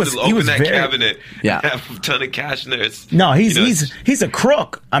no. For He him was to open that very, cabinet. Have a ton of cash in there. He's a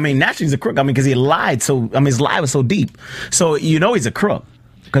crook. I mean, naturally he's a crook. I mean, because he lied. So I mean, his lie was so deep. So he's a crook.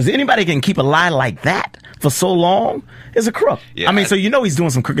 Because anybody can keep a lie like that for so long is a crook. Yeah, I mean, so he's doing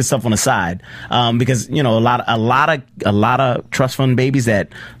some crooked stuff on the side, because a lot of trust fund babies that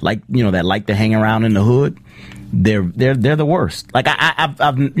like to hang around in the hood, they're the worst. Like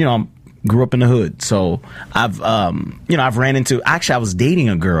I've grew up in the hood, so I've ran into. Actually, I was dating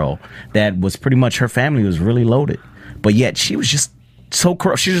a girl that was pretty much her family was really loaded, but yet she was just. So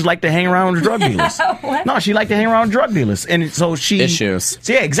she just liked to hang around with drug dealers. No, she liked to hang around with drug dealers, and so she issues.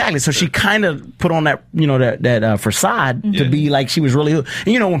 Yeah, exactly. So she kind of put on that that facade to be like she was really.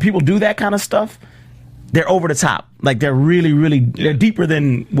 And when people do that kind of stuff, they're over the top. Like they're really, really they're deeper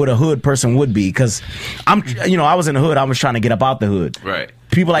than what a hood person would be. Because I was in the hood. I was trying to get up out the hood. Right.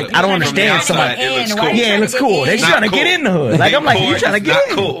 People I don't understand somebody. It looks cool. Yeah, it looks cool. They're trying to get in the hood. Like I'm like, you trying to get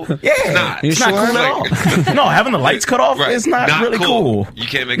in? Cool. Yeah, it's not cool at all. No, having the lights cut off is not really cool. You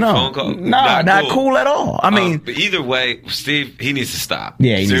can't make a phone call. No, not cool at all. I mean, but either way, Steve, he needs to stop.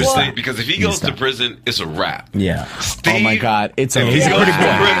 Yeah, seriously, because if he goes to prison, it's a wrap. Yeah. Oh my God, he's a pretty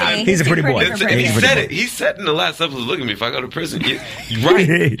boy. He's a pretty boy. He said it. He said in the last episode, "Look at me. If I go to prison, you're right.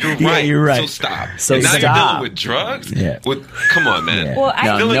 You're right. You're right. So stop. So now stop. you're dealing with drugs. Yeah. Come on, man. Well,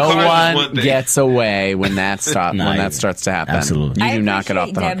 no one gets away when that starts to happen. Absolutely. You do not get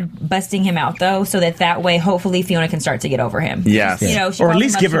off the hook. Deb busting him out though, so that way, hopefully, Fiona can start to get over him. Yes. Or at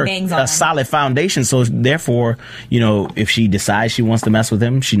least give her a solid foundation. So therefore, if she decides she wants to mess with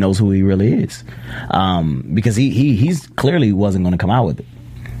him, she knows who he really is. Because he's clearly wasn't going to come out with it.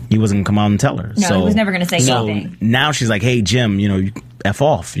 He wasn't going to come out and tell her. No, he was never going to say anything. Now she's like, "Hey, Jim, you F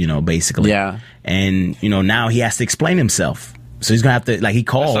off," basically. Yeah. And now he has to explain himself. So he's gonna have to, he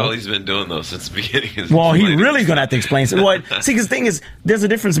called. That's all he's been doing though since the beginning. Well, he really gonna have to explain. See, because the thing is, there's a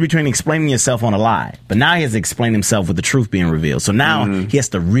difference between explaining yourself on a lie, but now he has to explain himself with the truth being revealed. So now he has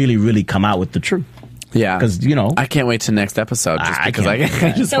to really, really come out with the truth. Yeah, because I can't wait to next episode just because I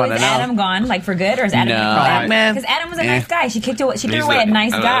just So want to is know. Adam gone, like for good, or is Adam No. gonna come back? Man. Because Adam was a nice guy. She threw away a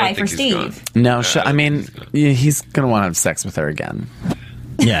nice guy for Steve. No, I mean, he's gonna want to have sex with her again.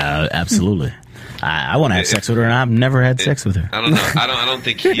 Yeah, absolutely. I want to have sex with her, and I've never had sex with her. I don't know. I don't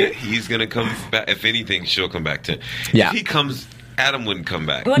think he's gonna come back. If anything, she'll come back to him. Yeah. If he comes, Adam wouldn't come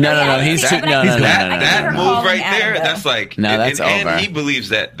back. Well, No, he's too. No. That move right there, that's like that's over. And he believes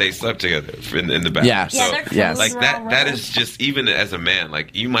that they slept together in the back. Yeah. So, yes. like that is just, even as a man,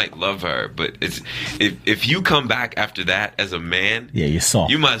 like you might love her, but it's if you come back after that as a man, Yeah, you're soft.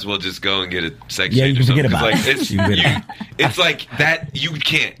 you might as well just go and get a sex Yeah, change you or can something. forget about 'Cause, it. like, You can forget about it's like that you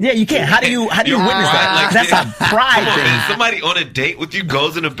can't. Yeah, you can't. How do you witness that? Like, That's a pride come on, thing. man. Somebody on a date with you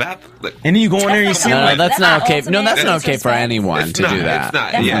goes in the bathroom. Like, And then you go in there and you see No, like, that's not okay. No, that's ultimate not okay for disrespect. anyone it's to not, do that. It's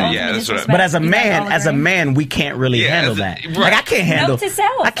not. That's Yeah, ultimate that's what. disrespect. But as a You guys man, all as a agree? man, we can't really Yeah, handle as a- that. right. Like I can't handle. Note to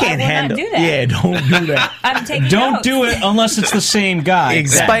self, I can't I will not handle. do that. Yeah, don't do that. I'm taking Don't notes. do it unless it's the same guy.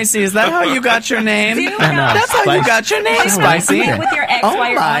 Exactly. Spicy, is that how you got your name? Do I know. not. That's how you got your name, Spicy. With your ex Oh while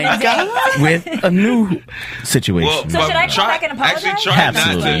you're my on a date. God. With a new situation. So should I come back and apologize? Actually, try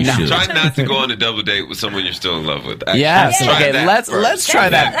Absolutely, not you to. should. Try not to go on a double date with someone you're still in love with. Actually. Yes. Try Okay. that Let's first. try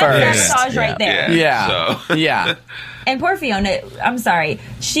that That's first. massage right there. Yeah. So. Yeah. And poor Fiona, I'm sorry.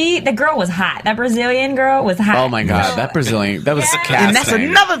 The girl was hot. That Brazilian girl was hot. Oh my God, that Brazilian, that was casting. And that's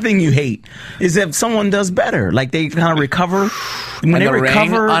another thing you hate is if someone does better, like they kind of recover. When And they the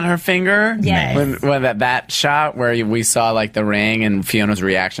recover ring on her finger. Yes. When that shot where we saw like the ring and Fiona's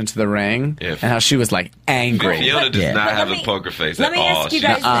reaction to the ring, Yeah. and how she was like angry. Fiona does Yeah. not But have let a me- poker face let at me all. ask you She's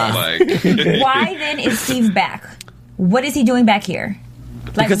guys like, Why then is Steve back? What is he doing back here?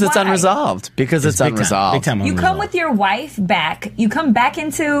 Like, Because it's why? unresolved. Because it's big time, unresolved. big time You come unresolved. with your wife back. You come back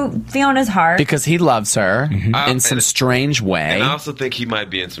into Fiona's heart. Because he loves her in some strange way. and I also think he might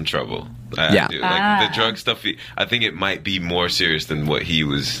be in some trouble. I Yeah. do. Like the drug stuff. I think it might be more serious than what he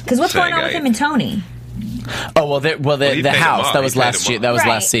was. Because what's going saying. on with him and Tony? Oh well, he the paid him house off. that He was paid last him year. off. That was Right.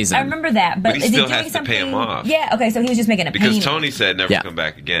 last season. I remember that. But But he is still he doing has to pay something? him off. Yeah. Okay. So he was just making a Because payment. Tony said never Yeah. come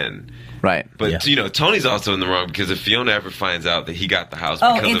back again. Right. But Yeah. Tony's also in the wrong because if Fiona ever finds out that he got the house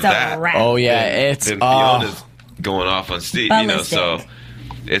Oh, because it's of a that, wrap. Oh yeah, it's then Fiona's going off on Steve. Ballistic. So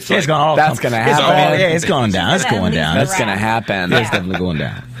it's Yeah, like it's gonna all that's come- gonna it's happen. all- yeah, it's going down. It's She's gonna going at down. least That's gonna happen. That's definitely going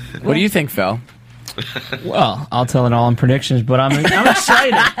down. What do you think, Phil? Well, I'll tell it all in predictions, but I'm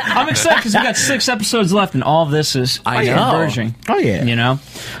excited. I'm excited because we got 6 episodes left, and all of this is I know. converging. Oh yeah. You know,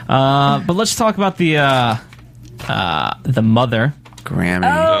 but let's talk about the mother. Grammy.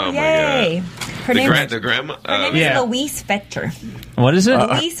 Oh, Oh, my yay! Her name is the grandma. her name yeah. is Louise Fletcher. What is it?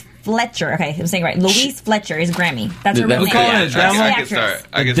 Louise Fletcher. Okay, I'm saying right. Louise Fletcher is Grammy. That's her That's real the- name. calling it She's devil? the I can actress. start.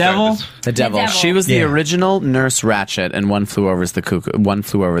 I can devil? start The devil. devil. She was the Yeah. original Nurse Ratchet in One Flew Over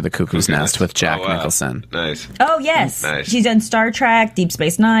the Cuckoo's Nest with Jack Oh, wow. Nicholson. Nice. Oh yes, Nice. she's done Star Trek, Deep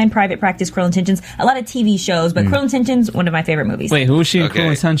Space Nine, Private Practice, Cruel Intentions, a lot of TV shows, but Cruel Intentions, one of my favorite movies. Wait, who was she in Okay.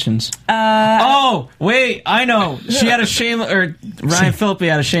 Cruel Intentions? Oh, wait, I know. She had a shameless, or Ryan Phillippe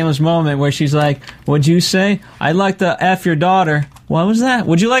had a shameless moment where she's like, "What'd you say? I'd like to F your daughter." What was that?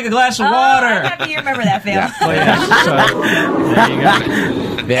 Would you like a glass of I'm water? happy you remember that, Phil. Oh, yeah. So, there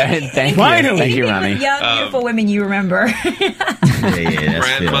you go. Yeah, thank Finally. you. Thank you, Even Ronnie. with young, beautiful women you remember. Yeah,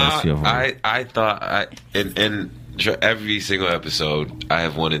 that's Grandma, Phil. I thought in every single episode I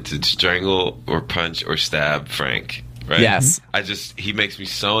have wanted to strangle or punch or stab Frank. Right? Yes. He makes me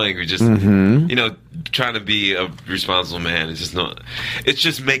so angry. Just trying to be a responsible man. It's just not. It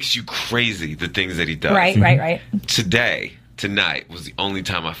just makes you crazy. The things that he does. right. Tonight was the only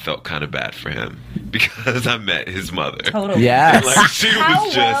time I felt kind of bad for him because I met his mother. Totally. Yes. Like, she How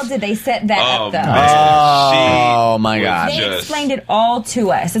was well just. did they set that up, though? Oh my was God. They just- explained it all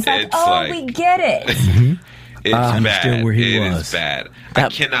to us. It's like, It's oh, like- we get it. It's understood bad. where he It was. is bad. I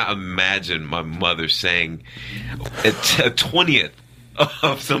cannot imagine my mother saying a 20th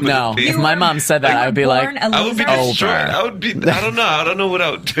of some No, of the things. if my mom said that, I would be like, Born a I would be loser? destroyed. Over. I would be. I don't know. I don't know what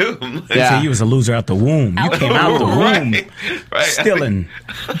I would do. Yeah. So you was a loser out the womb. You came out the womb right. stealing.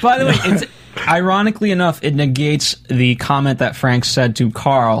 By the way, it's, ironically enough, it negates the comment that Frank said to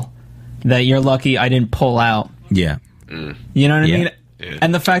Carl that you're lucky I didn't pull out. Yeah. You know what I Yeah. mean? Yeah.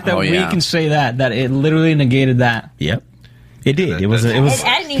 And the fact that Oh, we yeah. can say that it literally negated that. Yep. It did. It was. It And was.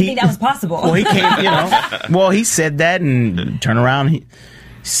 I didn't even think that was possible. Well, he came. You know. Well, he said that and turn around.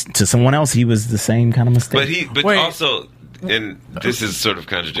 To someone else, he was the same kind of mistake. But also, and this is sort of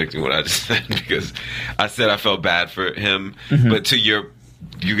contradicting what I just said because I said I felt bad for him, but to your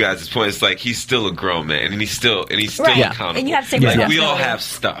you guys' point, it's like he's still a grown man, and he's still Right. accountable. And you have to take like we responsibility. all have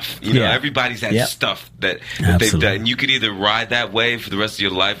stuff. You know, everybody's had stuff that they've Absolutely. done. And you could either ride that wave for the rest of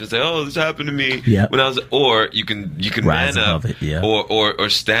your life and say, "Oh, this happened to me Yep. when I was," or you can Rise man up, above it, yeah. or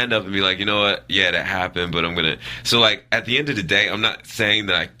stand up and be like, you know what, yeah, that happened, but I'm gonna. So like at the end of the day, I'm not saying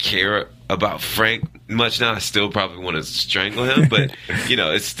that I care about Frank much now. I still probably want to strangle him, but you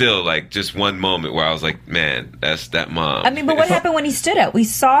know, it's still like just one moment where I was like, man, that's that mom. I mean, but what happened when he stood up? We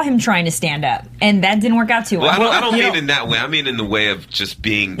saw him trying to stand up, and that didn't work out too well. Well, I don't mean in that way. I mean in the way of just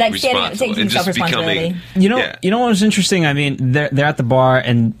being Like standing up, responsible taking and just self-responsibility. becoming. You know what was interesting? I mean, they're at the bar,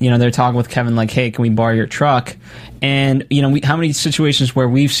 and you know they're talking with Kevin like, "Hey, can we borrow your truck?" And you know, how many situations where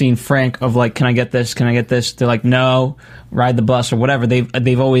we've seen Frank of like, "Can I get this? Can I get this?" They're like, "No, ride the bus or whatever."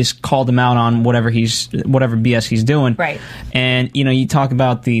 They've always called him out on whatever BS he's doing. Right. And you know, you talk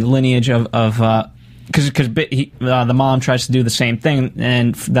about the lineage of because the mom tries to do the same thing,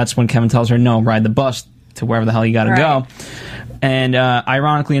 and that's when Kevin tells her, "No, ride the bus to wherever the hell you got to go." And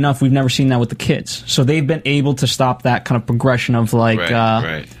ironically enough, we've never seen that with the kids. So they've been able to stop that kind of progression of like,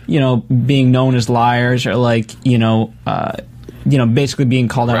 you know, being known as liars or like, basically being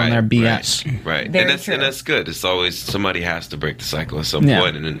called out on their BS. Right. Very And that's good. It's always somebody has to break the cycle at some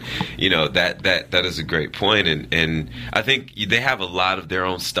point. And then, you know, that is a great point. And I think they have a lot of their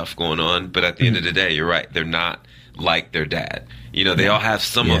own stuff going on, but at the end of the day, you're right. They're not like their dad. You know, they all have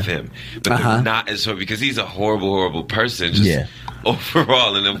some of him, but they're not as because he's a horrible, horrible person. Just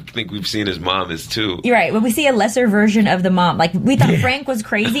overall, and I think we've seen his mom is too. You're right. But we see a lesser version of the mom. Like we thought Frank was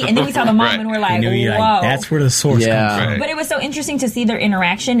crazy, and then we saw the mom, and we're like, whoa. That's where the source comes from. But it was so interesting to see their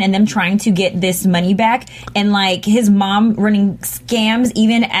interaction and them trying to get this money back, and like his mom running scams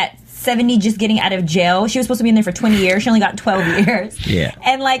even at 70, just getting out of jail. She was supposed to be in there for 20 years. She only got 12 years. Yeah.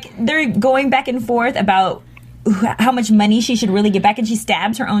 And like they're going back and forth about how much money she should really get back, and she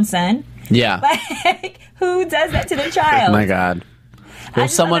stabs her own son. Yeah. Like, who does that to their child? Oh my God. Well,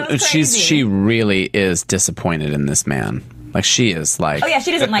 someone she really is disappointed in this man. Like she is like. Oh yeah,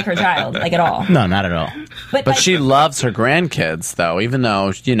 she doesn't like her child like at all. No, not at all. But like, she loves her grandkids though, even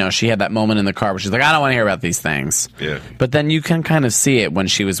though she had that moment in the car where she's like, I don't want to hear about these things. Yeah. But then you can kind of see it when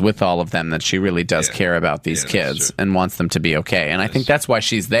she was with all of them that she really does care about these kids and wants them to be okay. And I think that's why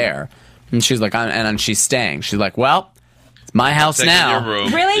she's there. And she's like, and she's staying. She's like, well, it's my house now.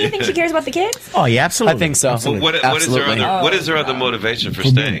 Really? You think she cares about the kids? Oh yeah, absolutely. I think so. Well, what is her other motivation for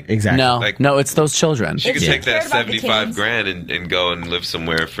staying? Exactly. No, it's those children. She could take that 75 grand and go and live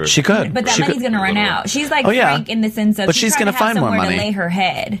somewhere for. She could, but that money's going to run out. She's like Frank in the sense of, but she's going to find more money to lay her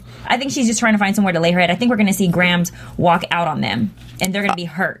head. I think she's just trying to find somewhere to lay her head. I think we're going to see Grams walk out on them, and they're going to be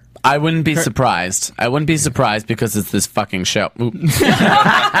hurt. I wouldn't be surprised. I wouldn't be surprised because it's this fucking show. Let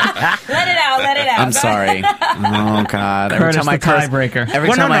it out. I'm sorry. Oh God! Curtis, the tiebreaker.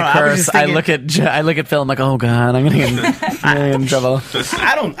 Every time I curse, I look at Phil. I'm like, oh God, I'm gonna get in trouble.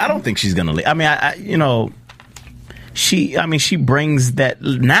 I don't think she's gonna leave. I mean, she brings that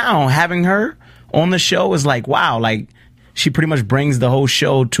now. Having her on the show is like, wow, like she pretty much brings the whole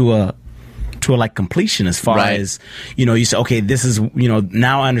show to a like completion as far as, you say, okay, this is,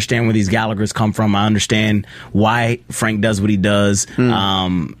 now I understand where these Gallaghers come from. I understand why Frank does what he does. I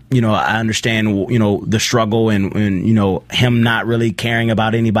understand, the struggle and him not really caring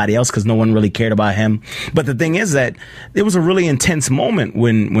about anybody else because no one really cared about him. But the thing is that it was a really intense moment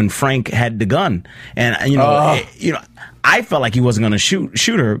when Frank had the gun. And, I felt like he wasn't going to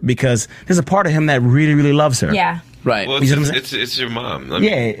shoot her because there's a part of him that really, really loves her. Yeah. Right. Well, it's your mom.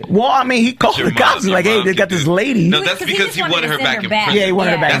 Well, I mean, he called the cops like, hey, they got this lady. No, that's because he wanted her back in prison. Yeah, he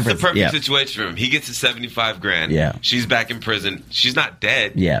wanted her back in prison. That's the perfect situation for him. He gets his 75 grand. Yeah. She's back in prison. She's not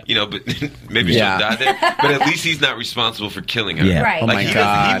dead. Yeah. But maybe she'll die there. But at least he's not responsible for killing her. Yeah. Right. Oh my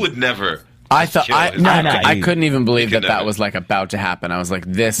God. He would never. I thought I couldn't even believe that never. was like about to happen. I was like,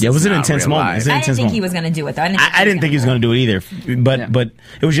 this. Yeah, it was is an not intense real moment. life. I didn't think he was going to do it though. I didn't think he was going to do it either. But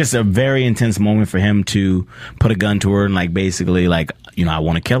it was just a very intense moment for him to put a gun to her and like basically like, I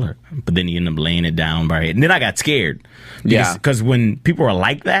want to kill her. But then he ended up laying it down by her head. And then I got scared. Because when people are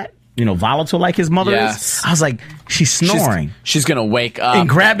like that, volatile like his mother is, I was like, she's snoring. She's going to wake up and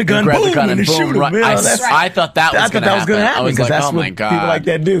grab the gun, and boom, shoot him. I thought that was going to happen. I was like, that's oh my what God. people like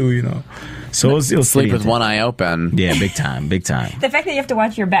that do, So it'll sleep with one eye open. Yeah, big time. The fact that you have to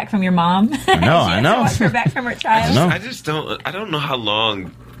watch your back from your mom. I know. Watch your back from her child. I don't know how long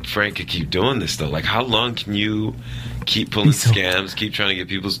Frank could keep doing this though. Like, how long can you keep pulling scams, keep trying to get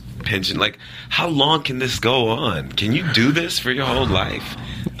people's pension? Like, how long can this go on? Can you do this for your whole life?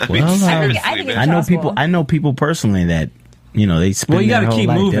 I know people personally that they spend you their gotta whole keep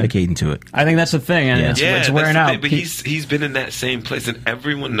life moving. dedicating to it. I think that's the thing, and it's that's wearing the out. thing, but he's been in that same place, and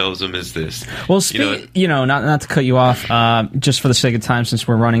everyone knows him as this. Well, not to cut you off, just for the sake of time, since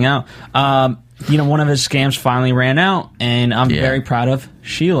we're running out. One of his scams finally ran out, and I'm very proud of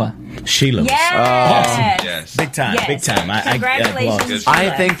Sheila. Sheila, Yes. Yes. big time, Yes. big time. Congratulations, I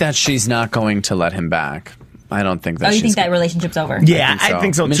Sheila. think that she's not going to let him back. I don't think that. Oh, you she's think that relationship's over? Yeah, I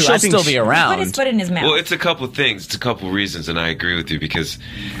think so I mean, too. she'll I think still be around. Put his foot in his mouth. Well, it's a couple things. It's a couple reasons, and I agree with you because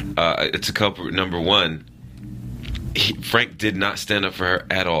it's a couple. Number one, Frank did not stand up for her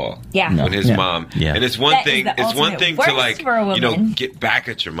at all. Yeah. When his mom. Yeah. And it's one That thing. is the It's one ultimate thing worst to like for a woman. get back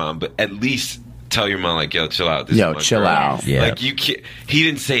at your mom, but at least tell your mom like, yo, chill out. This Yo, is my chill girl. out. Yeah. Like you can't. He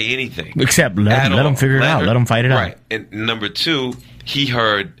didn't say anything. Except let him figure it out. Let him fight it out. Right. And number two, he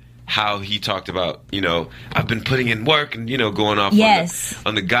heard how he talked about, I've been putting in work and, going off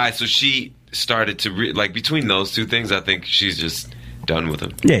on the guy. So she started to, between those two things, I think she's just done with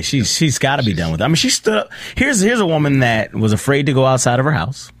him. Yeah, she's got to be done with it. I mean, she stood up. Here's a woman that was afraid to go outside of her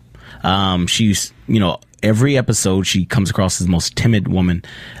house. She's, every episode she comes across as the most timid woman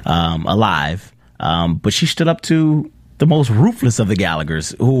alive. But she stood up to the most ruthless of the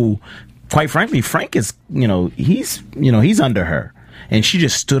Gallaghers, who, quite frankly, Frank is, he's under her. And she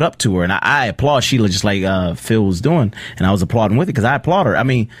just stood up to her, and I applaud Sheila just like Phil was doing, and I was applauding with it because I applaud her. I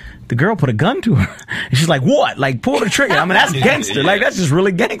mean, the girl put a gun to her, and she's like, "What? Like, pull the trigger." I mean, that's gangster. Like, that's just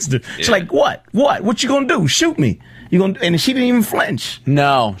really gangster. She's like, "What? What you gonna do? Shoot me? You gonna?" And she didn't even flinch.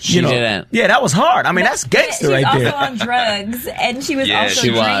 No, she didn't. Yeah, that was hard. I mean, that's gangster right there. She was also on drugs, and she was also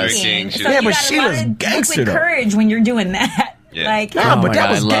drinking. So Yeah, you but got Sheila's a lot of gangster, liquid though. courage when you're doing that. Yeah. Like, No, but that God,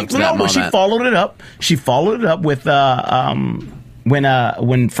 was I loved gangster. that No, she moment. followed it up. She followed it up with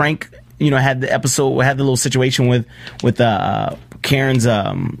when Frank, had the episode, had the little situation with Karen's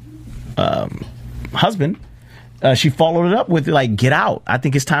husband. She followed it up with like, "Get out! I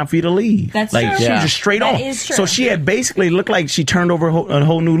think it's time for you to leave." That's like true. she was Yeah. just straight That on. is true. So she had basically looked like she turned over a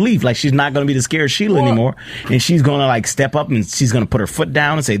whole new leaf. Like she's not going to be the scared Sheila anymore, and she's going to like step up and she's going to put her foot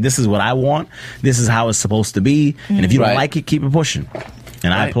down and say, "This is what I want. This is how it's supposed to be. And if you don't like it, keep it pushing."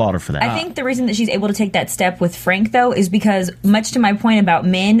 And I applaud her for that. I think the reason that she's able to take that step with Frank, though, is because, much to my point about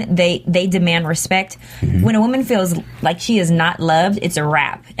men, they demand respect. Mm-hmm. When a woman feels like she is not loved, it's a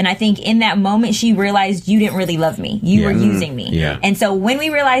wrap. And I think in that moment, she realized you didn't really love me. You were using me. Yeah. And so when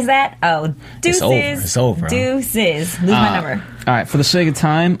we realize that, deuces. It's over. Deuces. Lose my number. All right, for the sake of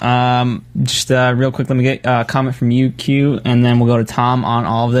time, just real quick, let me get a comment from you, Q, and then we'll go to Tom on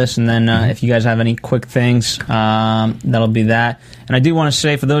all of this. And then if you guys have any quick things, that'll be that. And I do want to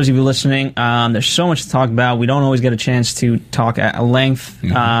say, for those of you listening, there's so much to talk about. We don't always get a chance to talk at length,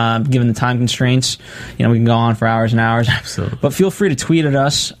 given the time constraints. We can go on for hours and hours. Absolutely. But feel free to tweet at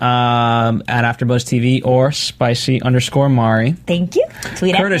us at AfterBuzzTV or spicy_Mari. Thank you.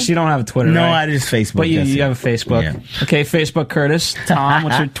 Tweet Curtis, at you me. don't have a Twitter, No, right? I just Facebook. But that's you it. have a Facebook. Yeah. Okay, Facebook Curtis. Tom,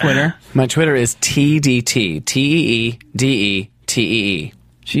 what's your Twitter? My Twitter is TDT. TEEDETEE.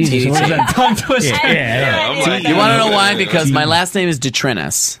 Jesus, what is that tongue twister? I'm like, You want to know why? Because my last name is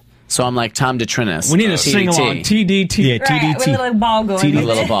Detrinis. So I'm like Tom Detrinis. We need a sing-along. TDT. Yeah, Right, with a little ball going. A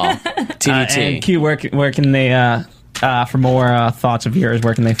little ball. TDT. And Q, where can they, for more thoughts of yours,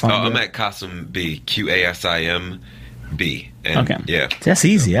 where can they find you? I'm at Qasim B. QASIMB. And, Okay. Yeah. That's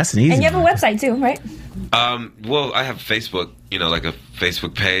easy. That's an easy. And you have a one. website, too, right? Well, I have Facebook, like a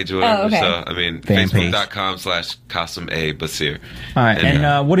Facebook page or whatever. Oh, okay. So, I mean, Fan page. Facebook.com/Qasim A. Basir. All right,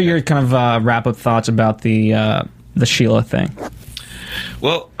 and what are your kind of wrap-up thoughts about the Sheila thing?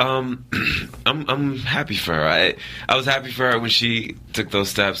 Well, I'm happy for her. I was happy for her when she took those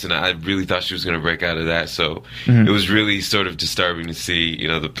steps, and I really thought she was going to break out of that. So it was really sort of disturbing to see,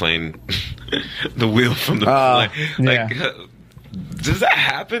 the plane, the wheel from the plane. Like, does that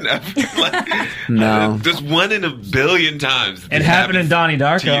happen ever? No. There's 1 in a billion times. It happened in Donnie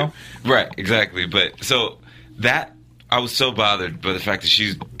Darko. Right, exactly. But so that. I was so bothered by the fact that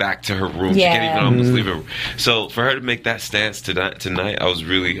she's back to her room. Yeah. She can't even almost leave her room. So for her to make that stance tonight, I was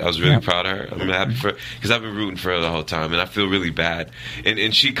really proud of her. I'm happy for her because I've been rooting for her the whole time, and I feel really bad.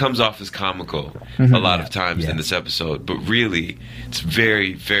 And she comes off as comical a lot of times in this episode, but really it's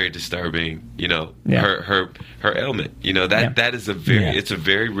very, very disturbing. Her ailment. That is it's a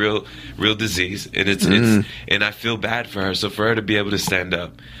very real disease, and it's and I feel bad for her. So for her to be able to stand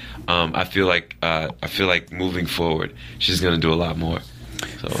up. I feel like moving forward, she's going to do a lot more.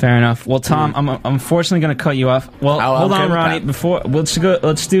 So. Fair enough. Well, Tom, I'm unfortunately going to cut you off. Well, hold on, Ronnie. Before let's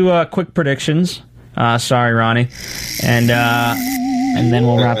do quick predictions. Sorry, Ronnie, and then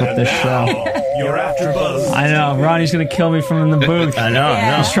we'll wrap up this show. You're AfterBuzz. I know. Ronnie's going to kill me from in the booth. I know.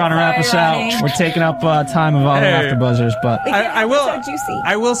 He's trying to wrap us Ronnie. out. We're taking up time of all the AfterBuzzers, but I will. So juicy.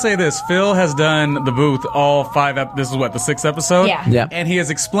 I will say this: Phil has done the booth all 5. This is what, the 6th episode. Yeah. And he has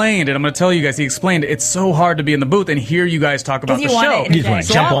explained, and I'm going to tell you guys, he explained it's so hard to be in the booth and hear you guys talk about 'Cause the you want show. to interject.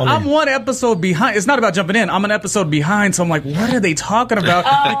 So Jump all I'm in. one episode behind. It's not about jumping in. I'm an episode behind, so I'm like, what are they talking about?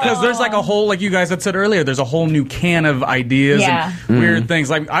 Because there's like a whole, like you guys had said earlier, there's a whole new can of ideas Yeah. and weird things.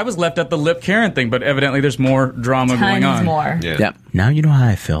 Like I was left at the Lip Karen thing, but evidently there's more drama going Tons on. more. Yeah. Yeah. Now you know how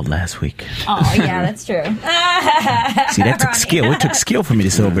I felt last week. Oh, yeah, that's true. See, that took skill. It took skill for me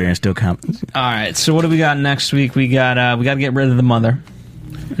to sit over here and still come. all right. So what do we got next week? We got to get rid of the mother,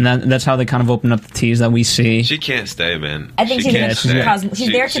 and that's how they kind of open up the tease that we see. She can't stay, man. I think she's can't going stay. to cause.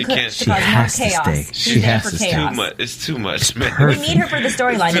 She's there to She cause can't. more has to chaos. stay. She's She there has for to stay. chaos. It's too much, man. We need her for the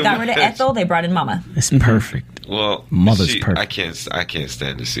storyline. It's They too got rid of much. Ethel. They brought in Mama. It's perfect. Well, Mother's perfect. I can't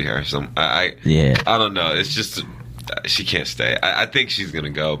stand to see her. So I Yeah. I don't know. It's just she can't stay. I think she's gonna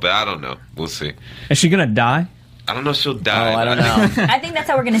go, but I don't know. We'll see. Is she going to die? I don't know if she'll die. Oh, I don't know. I think that's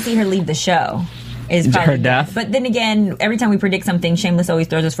how we're going to see her leave the show. Is Her probably death? But then again, every time we predict something, Shameless always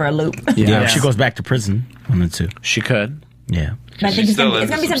throws us for a loop. Yeah. She goes back to prison on the 2. She could. Yeah. But I think She's it's still going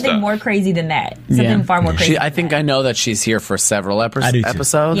to into be some something stuff. more crazy than that. Something Yeah. far more crazy. I think I know that she's here for several I do too.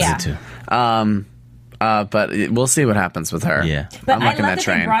 episodes. Yeah. Me too. But we'll see what happens with her. Yeah. But I'm I liking love that that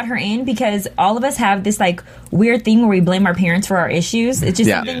train. they brought her in because all of us have this like weird thing where we blame our parents for our issues. It's just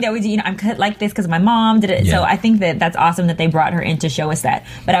Yeah. something that we do. You know, I'm cut like this because my mom did it. Yeah. So I think that that's awesome that they brought her in to show us that.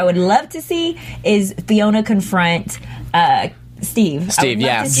 But I would love to see is Fiona confront Steve. I would Steve, love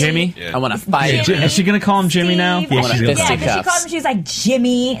yeah. to see- Jimmy? I want to fight. Jimmy. Is she going to call him Jimmy now? Steve. Yeah, I she's think- gonna yeah, call because she him. called him. She was like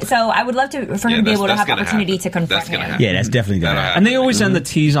Jimmy. So I would love for her to be able to have gonna opportunity happen. to confront That's gonna him. happen. Yeah, that's definitely That'll gonna happen. happen. And they always end the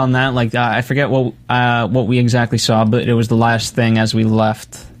tease on that. Like I forget what we exactly saw, but it was the last thing as we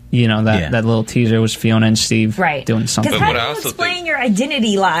left. You know that little teaser was Fiona and Steve Right. doing something. Because But how what do I you also explain think- your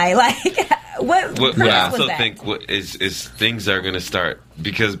identity lie? Like, what What purpose I was also that? think is things are going to start,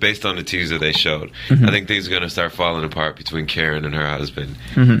 because based on the teaser they showed, Mm-hmm. I think things are going to start falling apart between Karen and her husband.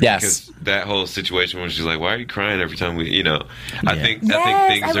 Yes. Because that whole situation where she's like, "Why are you crying every time we?" You know, I Yeah. think Yes,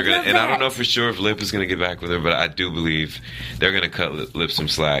 things I are would going love to, and I don't that. know for sure if Lip is going to get back with her, but I do believe they're going to cut Lip some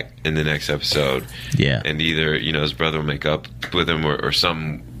slack in the next episode. Yeah. and either his brother will make up with him, or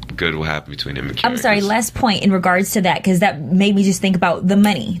some good will happen between him and Karen. I'm sorry, 'cause- last point in regards to that, because that made me just think about the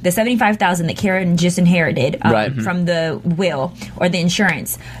money, the $75,000 that Karen just inherited Right. from the will or the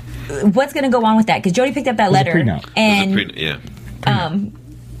insurance. What's going to go on with that? Because Jody picked up that was a letter, prenup. and Yeah.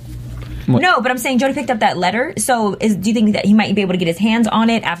 no, but I'm saying Jody picked up that letter. So, do you think that he might be able to get his hands on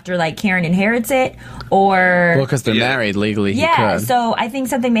it after like Karen inherits it, or Well, because they're Yeah. married legally, he yeah? could. So I think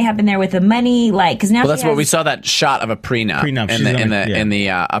something may happen there with the money, like because now Well, that's she what we has- saw, that shot of a prenup, Prenup, in she's the gonna- in the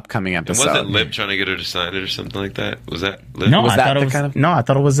upcoming And episode. wasn't Lip trying to get her to sign it or something like that? Was that Lip? No, Was I that thought the it was kind of- no. I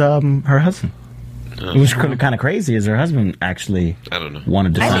thought it was her husband. It was kind of crazy. Is her husband actually? I don't know.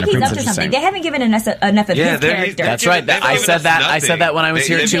 Wanted to I sign think a he's up prenup. to something. They haven't given enough of Yeah, his they're- character. That's right. They've I given said us that. I nothing. said that when I was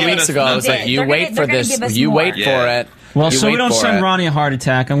here They've 2 given weeks us ago. I was nothing. like, "You They're wait gonna- for they're this. gonna give us You more. wait for Yeah. it." Well, You so we wait don't for send it. Ronnie a heart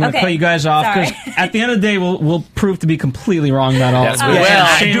attack. I'm going to Okay. cut you guys off because Sorry. at the end of the day, we'll prove to be completely wrong about all. Yes, of we it. will. And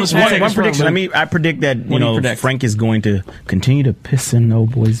I do- Shameless will One, take one us for a prediction. loop. I predict that What do you predict? Frank is going to continue to piss in the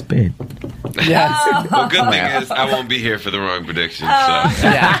old boy's bed. Yes. Well, good thing is I won't be here for the wrong prediction. So.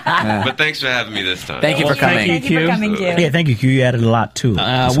 Yeah. But thanks for having me this time. Thank you for coming. Thank you for coming, Jim. Yeah, thank you, Q. You added a lot too.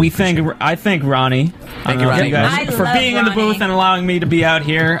 I thank Ronnie. Thank you, Ronnie. I for love being in the Ronnie. booth and allowing me to be out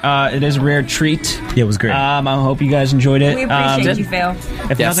here. It is a rare treat. Yeah, it was great. I hope you guys enjoyed it. We appreciate you, Phil.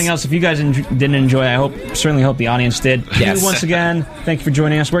 If Yes. nothing else, if you guys didn't enjoy, I certainly hope the audience did. Yes. Q, once again, thank you for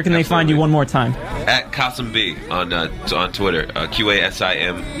joining us. Where can they find you one more time? At Qasim B on Twitter,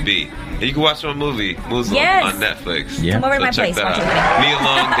 QASIMB. And you can watch my movie, Muslim, Yes. on Netflix. Yeah. Come over to So my check place. that Watch it out. with me. Nia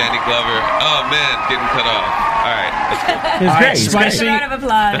Long, Danny Glover. Oh man, getting cut off. All right, let's go. it was All great. right, It was Spicy. great. Round of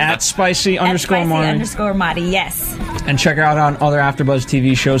applause. At spicy underscore Spicy Marty. underscore Marty. Yes. And check her out on other AfterBuzz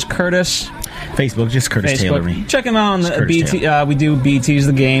TV shows. Curtis. Facebook, just Curtis Taylor. Me. Check him out on the Curtis BT. Taylor. We do BT's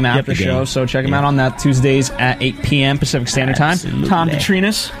The Game after The Game. show, so check him Yeah. out on that Tuesdays at 8 p.m. Pacific Standard Time. Absolutely. Tom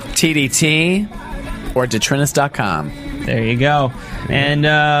DeTrinas. TDT or detrinis.com. There you go. And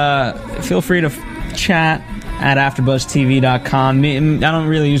feel free to chat at AfterBuzzTV.com. I don't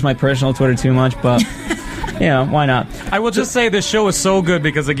really use my personal Twitter too much, but why not? I will just say this show is so good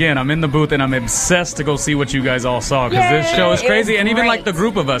because, again, I'm in the booth and I'm obsessed to go see what you guys all saw because this Yay! show is It crazy. was And even great. like the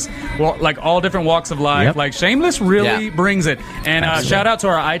group of us, well, like all different walks of life, Yep. like Shameless really Yeah. brings it. And shout out to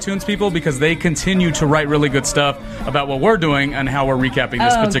our iTunes people because they continue to write really good stuff about what we're doing and how we're recapping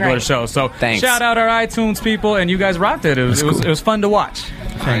this Oh, particular great. show. So Thanks. shout out our iTunes people, and you guys rocked it. It was fun to watch.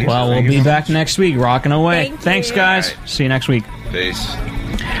 Well, we'll be back next week, rocking away. Thanks, guys. Right. See you next week. Peace.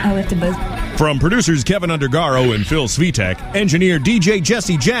 Oh, we have to buzz. From producers Kevin Undergaro and Phil Svitek, engineer DJ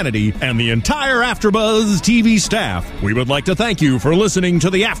Jesse Janity, and the entire AfterBuzz TV staff, we would like to thank you for listening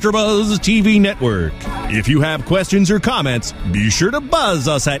to the AfterBuzz TV network. If you have questions or comments, be sure to buzz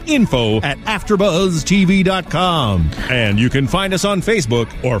us at info@AfterBuzzTV.com. And you can find us on Facebook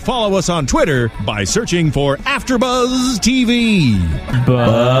or follow us on Twitter by searching for AfterBuzz TV.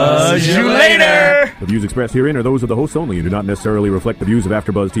 Buzz you later! The views expressed herein are those of the hosts only and do not necessarily reflect the views of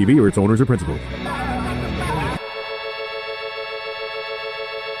AfterBuzz TV or its owners or principals.